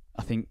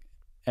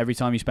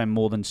time you spend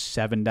more than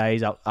 7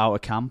 days out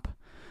of camp,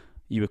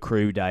 you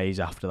accrue days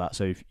after that.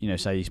 So if, you know,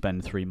 say you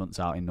spend 3 months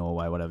out in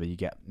Norway, whatever, you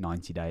get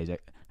 90 days.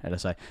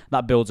 LSA.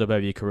 That builds up over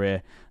your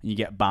career, and you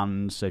get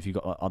banned. So if you've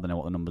got, I don't know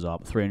what the numbers are,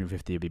 but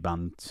 350 will be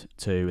banned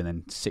 2, and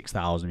then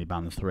 6,000 will be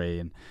banned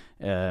 3.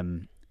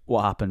 And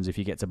what happens if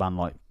you get to ban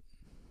like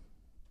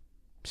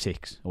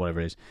 6 or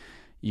whatever it is,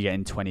 you're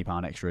getting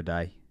 £20 extra a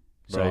day.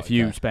 So if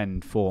you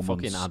spend 4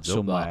 months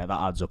somewhere, that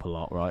adds up a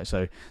lot, right?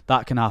 So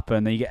that can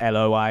happen. Then you get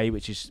LOA,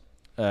 which is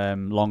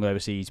long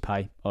overseas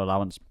pay or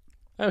allowance.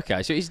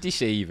 Okay, so it's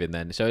deceiving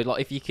then. So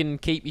like, if you can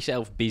keep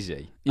yourself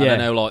busy, and I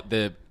know like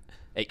the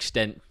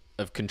extent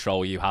of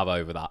control you have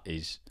over that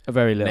is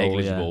very little,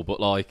 negligible. But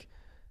like,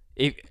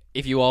 if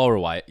you are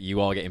away,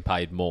 you are getting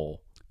paid more.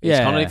 It's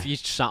kind of if you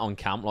sat on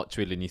camp like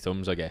twiddling your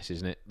thumbs, I guess,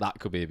 isn't it? That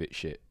could be a bit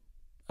shit.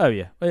 Oh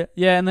yeah,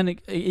 and then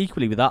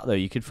equally with that though,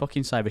 you could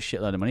fucking save a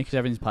shitload of money because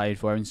everything's paid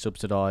for, everything's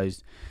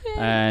subsidised,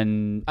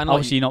 and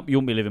obviously you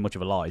won't be living much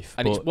of a life.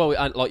 And it's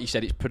like you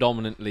said, it's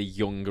predominantly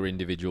younger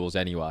individuals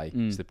anyway.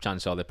 So the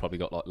chances are they've probably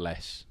got like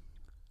less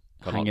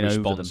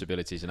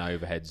responsibilities and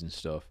overheads and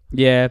stuff.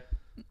 Yeah,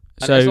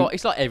 and so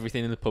it's like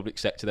everything in the public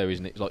sector though,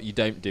 isn't it? It's like you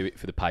don't do it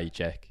for the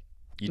paycheck.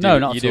 You do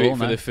it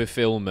for the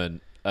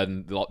fulfilment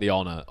and like the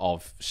honour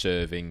of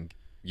serving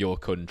your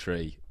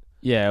country.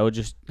 Yeah, or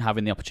just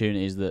having the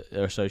opportunities that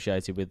are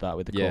associated with that,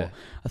 with the Corps.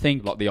 I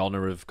think like the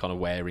honour of kind of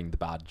wearing the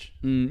badge.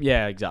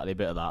 Yeah, exactly. A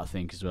bit of that, I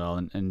think, as well,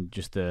 and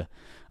just for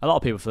a lot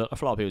of people,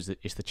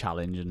 it's the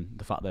challenge and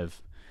the fact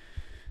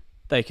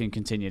they can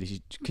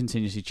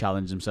continuously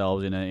challenge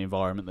themselves in an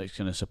environment that's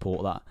going to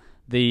support that.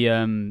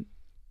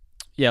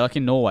 Like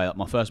in Norway, like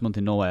my first month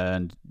in Norway, I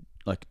earned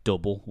like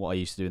double what I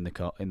used to do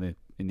in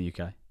the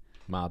UK.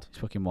 Mad. It's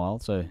fucking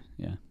wild. So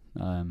yeah.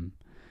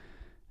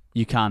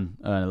 You can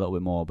earn a little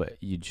bit more, but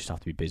you just have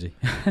to be busy,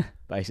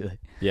 basically.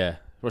 Yeah.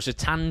 What's a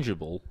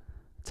tangible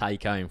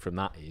take home from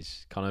that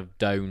is kind of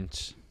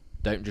don't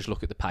just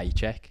look at the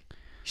paycheck.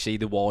 See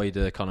the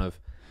wider kind of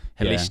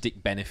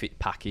holistic benefit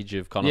package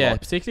of kind of like,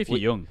 particularly if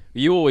you're young.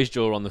 You always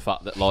draw on the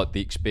fact that like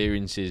the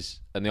experiences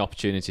and the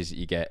opportunities that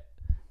you get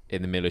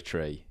in the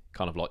military,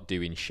 kind of like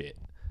doing shit.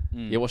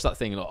 Yeah, what's that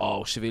thing like?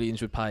 Oh,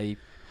 civilians would pay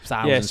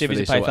thousands. Yeah,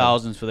 civilians pay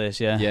thousands for this.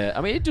 Yeah. Yeah,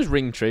 I mean it does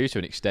ring true to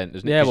an extent,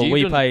 doesn't it? Yeah, well,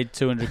 we paid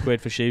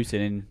 £200 for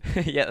shooting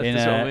in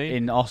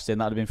in Austin.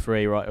 That'd have been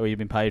free, right? Or you've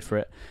been paid for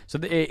it. So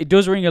it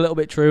does ring a little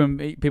bit true,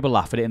 and people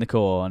laugh at it in the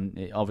Corps, and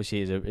it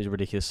obviously is a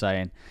ridiculous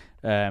saying.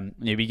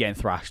 You'll be getting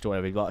thrashed or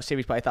whatever. You're like,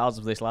 civilians pay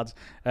thousands for this, lads.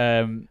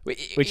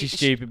 Which is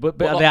stupid, but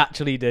they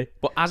actually do.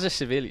 But as a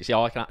civilian, see,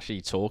 I can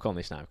actually talk on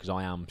this now because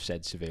I am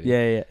said civilian.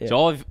 Yeah.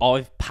 So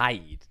I've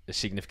paid a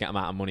significant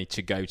amount of money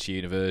to go to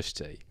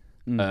university.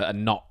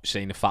 And not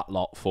seen a fat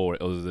lot for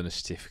it other than a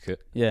certificate.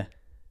 Yeah.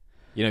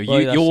 You know,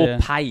 you're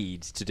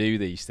paid to do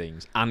these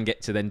things and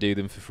get to then do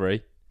them for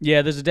free.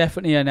 Yeah, there's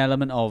definitely an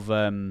element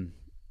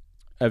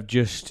of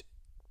just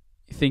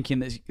thinking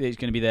that it's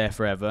going to be there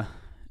forever.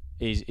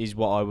 Is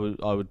what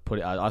I would put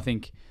it as. I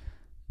think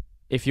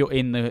if you're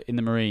in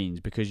the Marines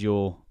because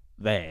you're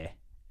there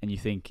and you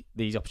think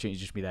these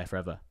opportunities just be there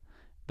forever,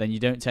 then you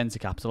don't tend to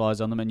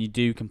capitalise on them, and you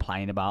do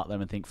complain about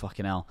them and think,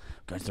 fucking hell,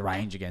 I'm going to the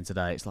range again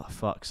today. It's like,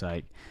 fuck's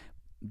sake.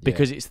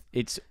 Because it's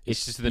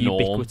just the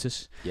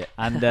ubiquitous. Norm. Yeah.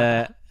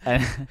 And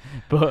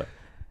but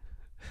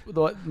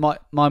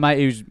my mate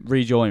who's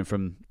rejoined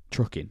from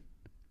trucking.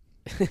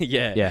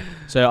 Yeah. Yeah.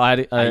 So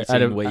I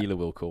had a wheeler,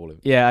 we'll call him.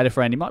 Yeah, I had a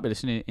friend. He might be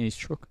listening in his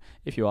truck,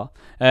 if you are.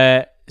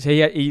 So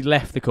he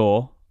left the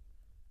Corps,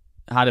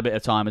 had a bit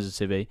of time as a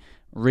civvy,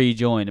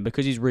 rejoined, and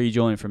because he's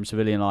rejoined from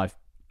civilian life,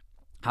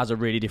 has a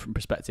really different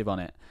perspective on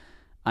it,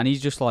 and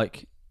he's just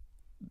like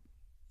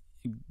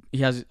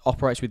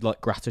operates with like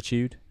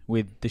gratitude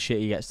with the shit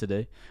he gets to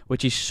do,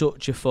 which is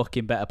such a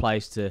fucking better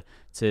place to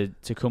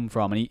come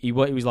from. And he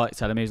was like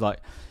telling me, he's like,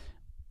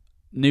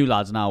 new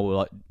lads now will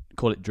like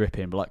call it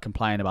dripping, but like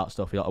complain about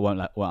stuff. He's like, I won't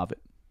have it.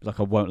 He's like,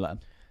 I won't let him.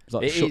 He's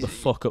like, shut the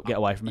fuck up, get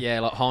away from me. Yeah,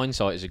 like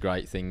hindsight is a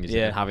great thing, isn't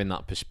it? And having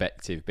that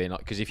perspective, being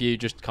like, because if you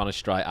just kind of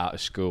straight out of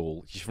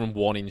school, just from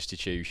one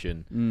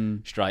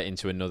institution straight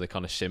into another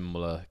kind of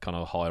similar kind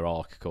of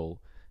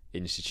hierarchical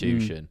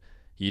institution,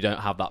 you don't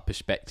have that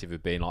perspective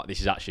of being like,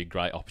 this is actually a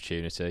great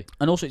opportunity.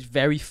 And also, it's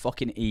very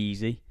fucking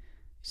easy.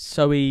 It's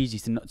so easy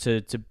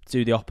to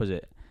do the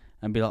opposite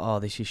and be like, oh,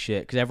 this is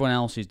shit, because everyone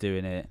else is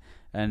doing it.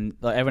 And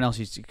like everyone else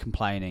is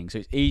complaining, so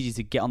it's easy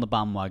to get on the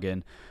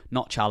bandwagon,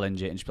 not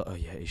challenge it, and just be like, oh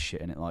yeah, it's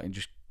shit, innit? Like, and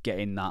just get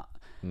in that.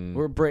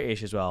 We're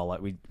British as well,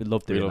 like we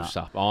love doing that.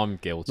 Sap. I'm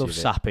guilty. Love of it.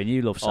 sapping.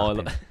 You love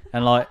sapping,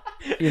 and like,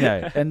 you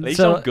know, and at least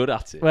so, I'm good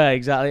at it. Well,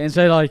 exactly, and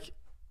so like,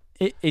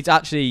 it's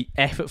actually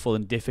effortful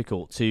and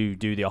difficult to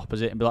do the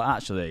opposite and be like,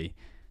 actually,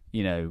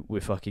 you know, we're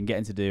fucking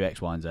getting to do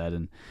X, Y, and Z,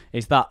 and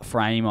it's that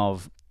frame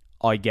of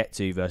I get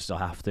to versus I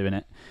have to,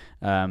 innit?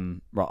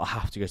 Right, I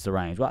have to go to the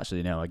range. Well,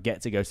 actually, no, I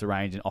get to go to the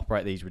range and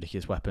operate these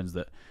ridiculous weapons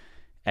that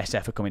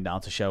SF are coming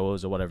down to show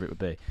us or whatever it would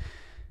be.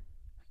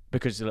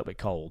 Because it's a little bit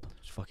cold.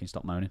 Just fucking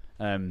stop moaning.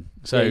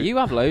 So yeah, you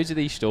have loads of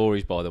these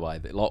stories, by the way,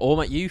 that like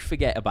almost you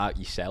forget about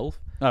yourself.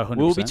 Oh, 100%.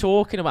 We'll be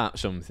talking about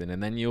something,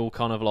 and then you'll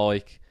kind of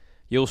like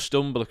you'll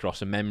stumble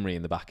across a memory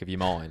in the back of your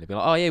mind and be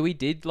like, oh yeah, we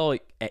did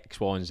like X,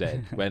 Y, and Z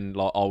when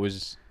like I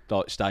was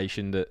like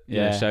stationed at you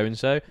know, so and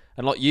so,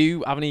 and like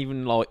you haven't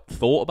even like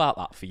thought about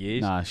that for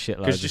years. Nah, shit.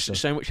 Because just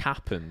so much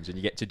happens, and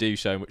you get to do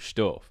so much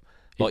stuff.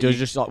 Like it does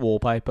just like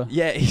wallpaper.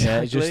 Yeah, exactly.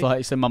 Yeah, it's just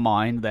like it's in my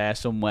mind there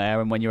somewhere,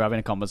 and when you're having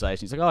a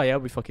conversation, it's like, oh yeah,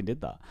 we fucking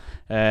did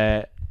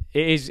that.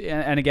 It is,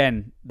 and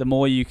again, the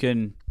more you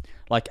can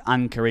like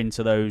anchor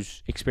into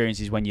those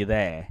experiences when you're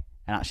there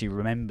and actually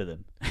remember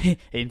them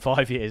in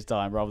 5 years'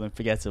 time, rather than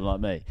forget them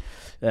like me,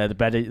 the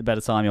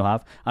better time you'll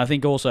have. And I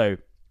think also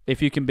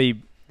if you can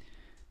be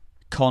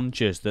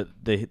conscious that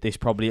this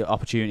probably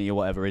opportunity or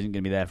whatever isn't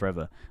going to be there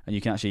forever, and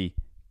you can actually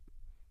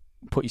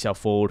put yourself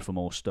forward for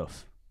more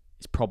stuff,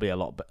 it's probably a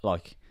lot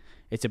like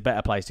it's a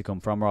better place to come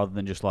from, rather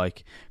than just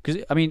like,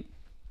 because I mean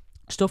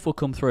stuff will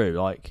come through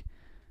like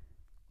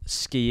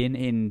skiing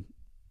in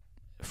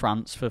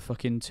France for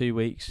fucking 2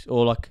 weeks,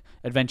 or like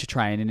adventure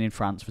training in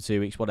France for 2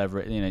 weeks, whatever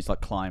it, you know, it's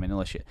like climbing and all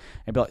that shit.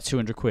 It'd be like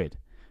 200 quid,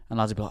 and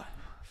lads would be like,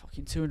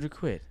 fucking 200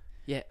 quid,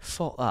 yeah,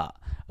 fuck that.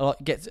 I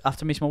like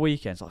after miss my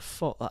weekends, like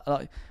fuck that.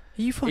 Like,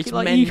 are you fucking it's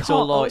like, mental, you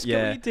can't, like, yeah.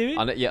 What are you doing?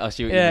 I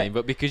see what you mean,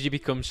 but because you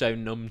become so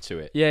numb to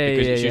it,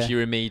 because it's just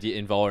your immediate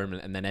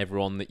environment, and then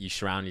everyone that you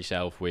surround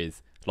yourself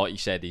with, like you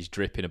said, is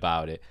dripping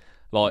about it.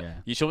 Like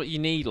you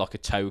need like a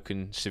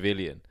token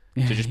civilian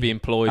to just be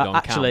employed on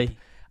camp.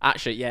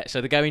 Actually, yeah.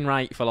 So the going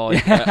rate for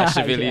like a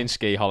civilian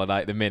ski holiday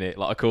at the minute,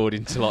 like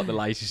according to like the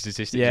latest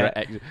statistics,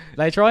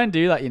 they try and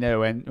do that. You know,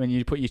 when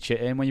you put your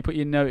chit in, when you put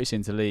your notice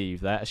in to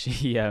leave, they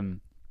actually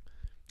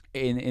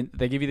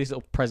they give you this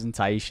little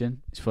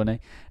presentation. It's funny,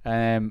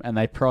 and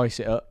they price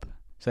it up.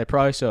 So they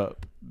price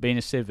up being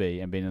a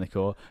civvy and being in the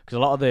Corps, because a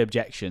lot of the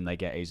objection they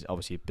get is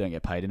obviously you don't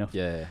get paid enough.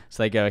 Yeah.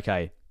 So they go,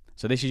 okay,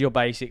 so this is your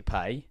basic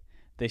pay.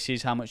 This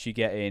is how much you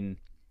get in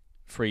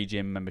free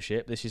gym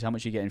membership. This is how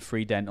much you get in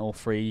free dental,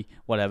 free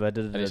whatever.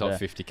 And it's like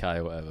 50k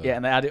or whatever. Yeah,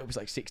 and they add it up, it's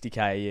like 60k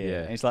a year.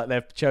 Yeah. And it's like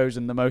they've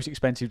chosen the most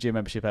expensive gym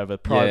membership ever,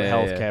 private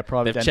healthcare,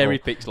 private they've dental. Cherry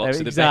picked lots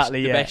of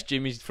exactly, the best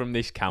gym is from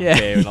this camp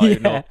here. And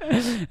like, not.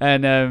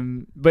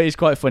 And but it's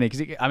quite funny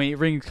because it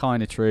rings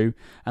kind of true,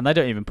 and they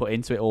don't even put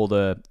into it all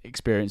the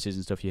experiences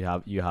and stuff you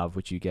have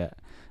which you get.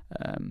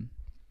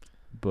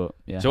 But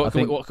yeah. So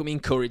what can we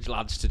encourage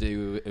lads to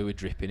do who are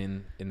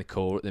dripping in the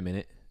Corps at the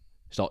minute?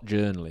 Start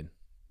journaling.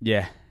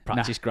 Yeah.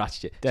 Practice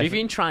gratitude. Definitely. So if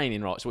you're in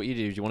training, right, so what you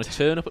do is you want to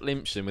turn up at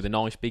Limpson with a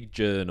nice big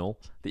journal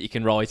that you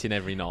can write in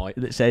every night.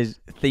 That says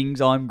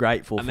things I'm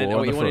grateful for. And then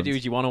what you want to do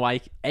is you want to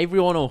wake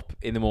everyone up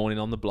in the morning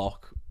on the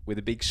block with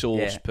a big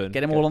saucepan.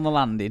 Get them all on the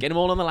landing. Get them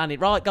all on the landing.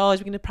 Right, guys,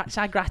 we're going to practice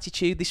our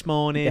gratitude this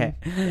morning.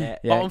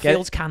 Bottom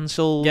field's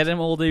cancelled. Get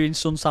them all doing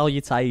sun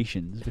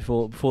salutations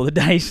before the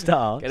day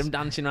starts. Get them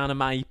dancing around a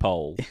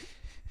maypole.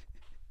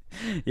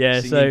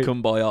 Yeah, singing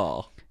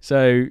Kumbaya.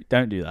 So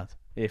don't do that.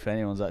 if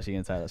anyone's actually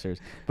going to take that serious.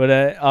 But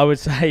I would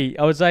say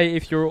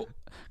if you're,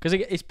 because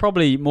it's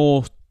probably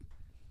more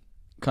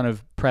kind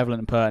of prevalent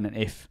and pertinent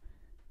if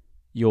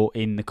you're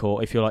in the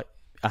court, if you're like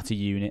at a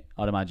unit,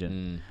 I'd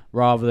imagine,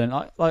 rather than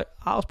like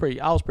Al's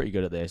pretty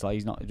good at this. Like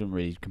he doesn't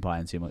really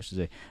complain too much, does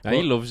he? No,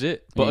 he loves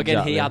it. But again,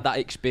 exactly. he had that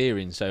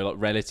experience, so like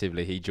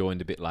relatively, he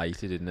joined a bit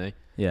later, didn't he?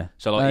 Yeah.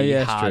 So like he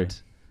it's had. true.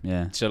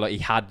 Yeah. So like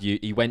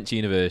he went to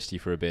university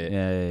for a bit.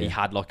 Yeah. He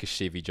had like a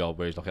civvy job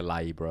where he's like a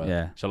labourer.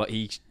 Yeah. So like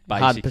he Had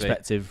basically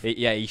perspective.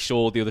 he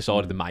saw the other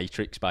side of the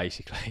matrix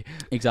basically.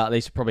 Exactly,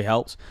 so it probably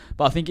helps.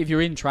 But I think if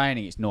you're in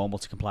training, it's normal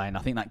to complain. I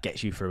think that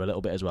gets you through a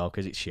little bit as well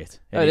because it's shit.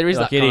 There is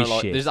like, that kind of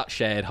like shit. there's that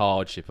shared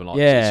hardship and like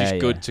Yeah, it's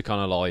just good to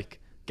kind of like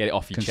get it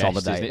off your chest.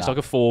 Isn't it? It's like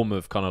a form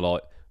of kind of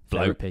like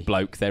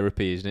bloke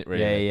therapy, isn't it?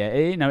 Really? Yeah.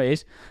 It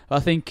is. I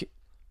think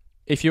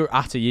if you're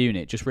at a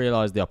unit, just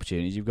realise the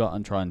opportunities you've got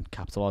and try and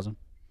capitalise them.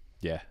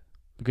 Yeah.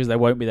 Because they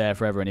won't be there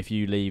forever, and if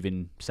you leave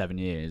in 7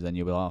 years, then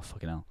you'll be like, oh,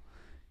 fucking hell.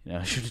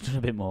 I should have done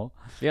a bit more.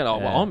 Yeah,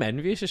 like, well, I'm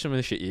envious of some of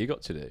the shit you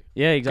got to do.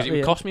 Yeah, exactly. It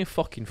would cost me a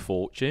fucking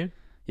fortune.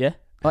 Yeah.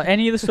 Like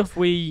any of the stuff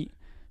we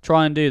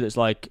try and do that's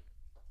like,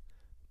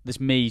 this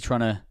me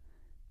trying to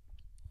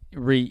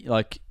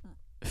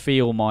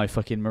feel my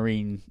fucking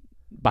marine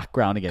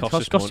background again.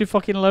 Cost you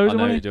fucking loads of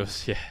money. It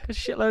does, yeah. Cost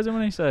shit loads of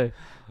money, so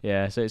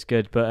yeah, so it's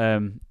good.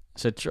 But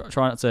so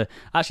try not to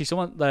actually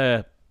someone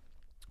there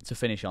to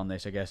finish on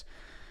this, I guess.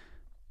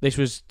 This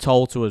was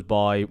told to us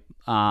by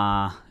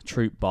our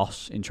troop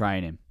boss in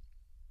training,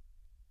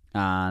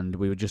 and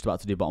we were just about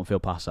to do bottom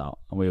field pass out,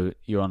 and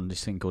you're on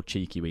this thing called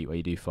Cheeky Week where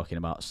you do fucking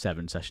about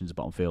 7 sessions of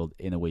bottom field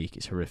in a week.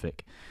 It's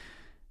horrific.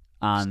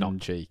 And it's not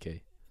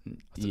cheeky. I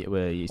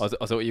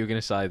thought you were going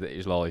to say that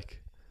it's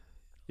like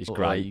it's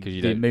great because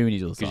you don't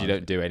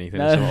do anything.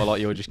 No. So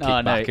like you'll just kick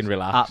back and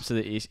relax.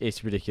 Absolutely,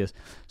 it's ridiculous.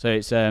 So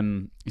it's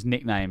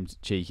nicknamed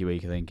Cheeky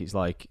Week. I think it's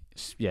like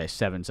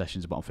 7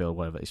 sessions of bottom field,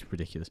 whatever. It's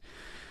ridiculous.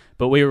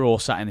 But we were all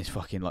sat in this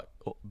fucking like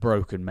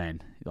broken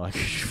men, like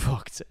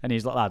fucked. And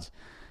he's like, lads,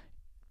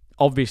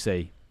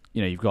 obviously,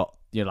 you've got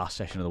your last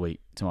session of the week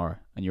tomorrow,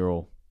 and you're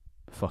all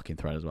fucking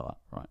thrilled about that,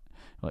 right?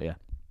 Like, yeah.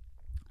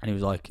 And he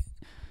was like,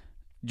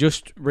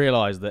 just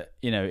realise that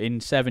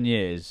in 7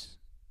 years,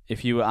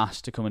 if you were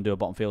asked to come and do a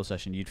bottom field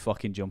session, you'd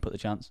fucking jump at the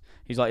chance.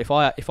 He's like, if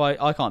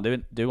I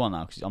can't do one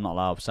now because I'm not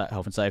allowed,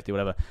 health and safety,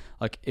 whatever.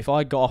 Like, if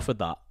I got offered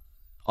that,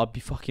 I'd be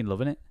fucking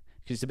loving it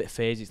because it's a bit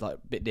phased, it's like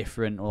a bit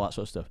different, all that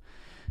sort of stuff.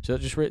 So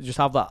just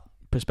have that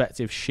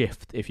perspective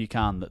shift if you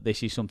can, that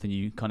this is something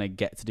you kind of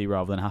get to do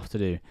rather than have to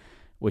do,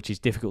 which is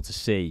difficult to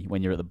see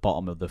when you're at the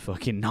bottom of the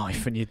fucking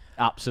knife and you're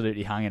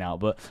absolutely hanging out.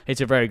 But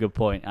it's a very good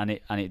point, and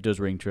it does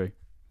ring true.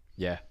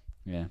 Yeah.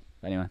 Yeah.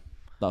 Anyway,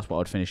 that's what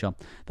I'd finish on.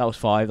 That was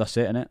 5. That's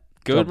it, innit?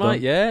 Good, mate.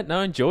 Yeah.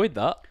 No, enjoyed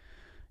that.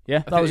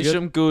 Yeah, that was good.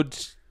 Some good,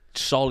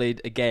 solid,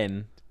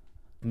 again,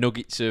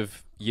 nuggets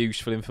of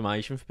useful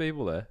information for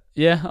people there.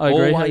 Yeah, I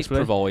agree. Always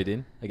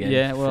providing,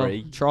 again,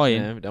 free.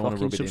 Trying. Don't want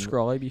to rub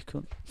subscribe, you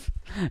cunt.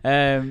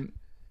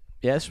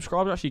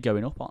 Subscribers are actually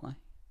going up, aren't they?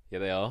 Yeah,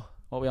 they are.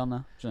 What are we on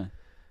now?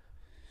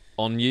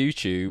 On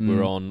YouTube,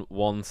 we're on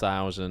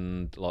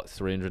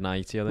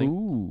 1,380, I think.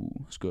 Ooh,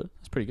 that's good.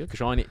 That's pretty good.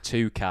 Trying it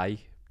 2K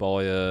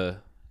by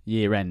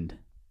year end.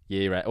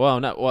 Well,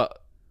 no,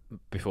 what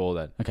before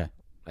then? Okay.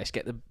 Let's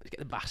get the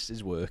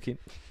bastards working.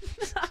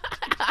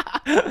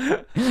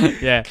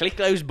 Yeah. Click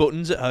those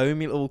buttons at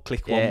home, you little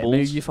click wombles.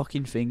 Move your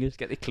fucking fingers.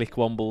 Get the click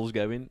wombles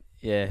going.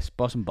 Yeah,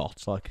 buy some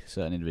bots like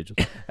certain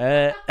individuals.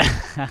 Yeah.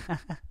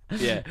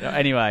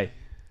 Anyway,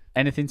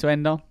 anything to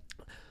end on?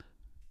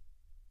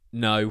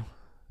 No.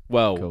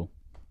 Well, cool.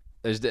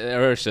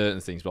 There are certain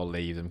things, but I'll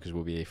leave them because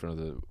we'll be here for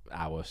another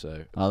hour.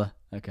 So. Are there?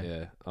 Okay.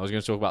 Yeah, I was going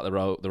to talk about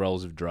the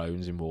roles of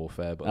drones in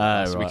warfare, but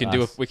right,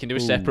 we can do a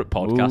separate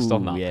podcast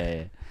on that.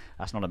 Yeah,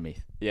 that's not a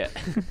myth. Yeah,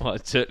 well,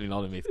 it's certainly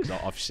not a myth because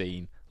I've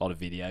seen a lot of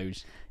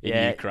videos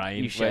in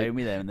Ukraine. You showed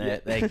me them,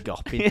 and they're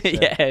gopping. So.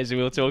 Yeah, so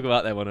we'll talk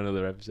about them on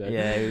another episode.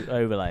 Yeah,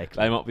 overlay.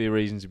 They might be a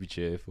reason to be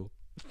cheerful.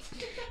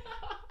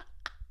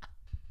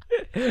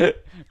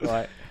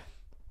 Right.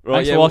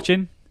 Thanks for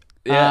watching.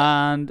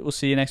 Yeah. And we'll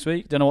see you next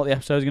week. Don't know what the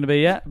episode's going to be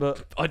yet,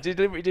 but we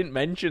didn't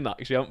mention that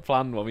because we haven't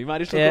planned one. We might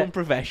just look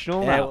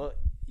unprofessional now. Well,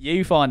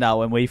 you find out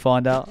when we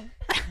find out.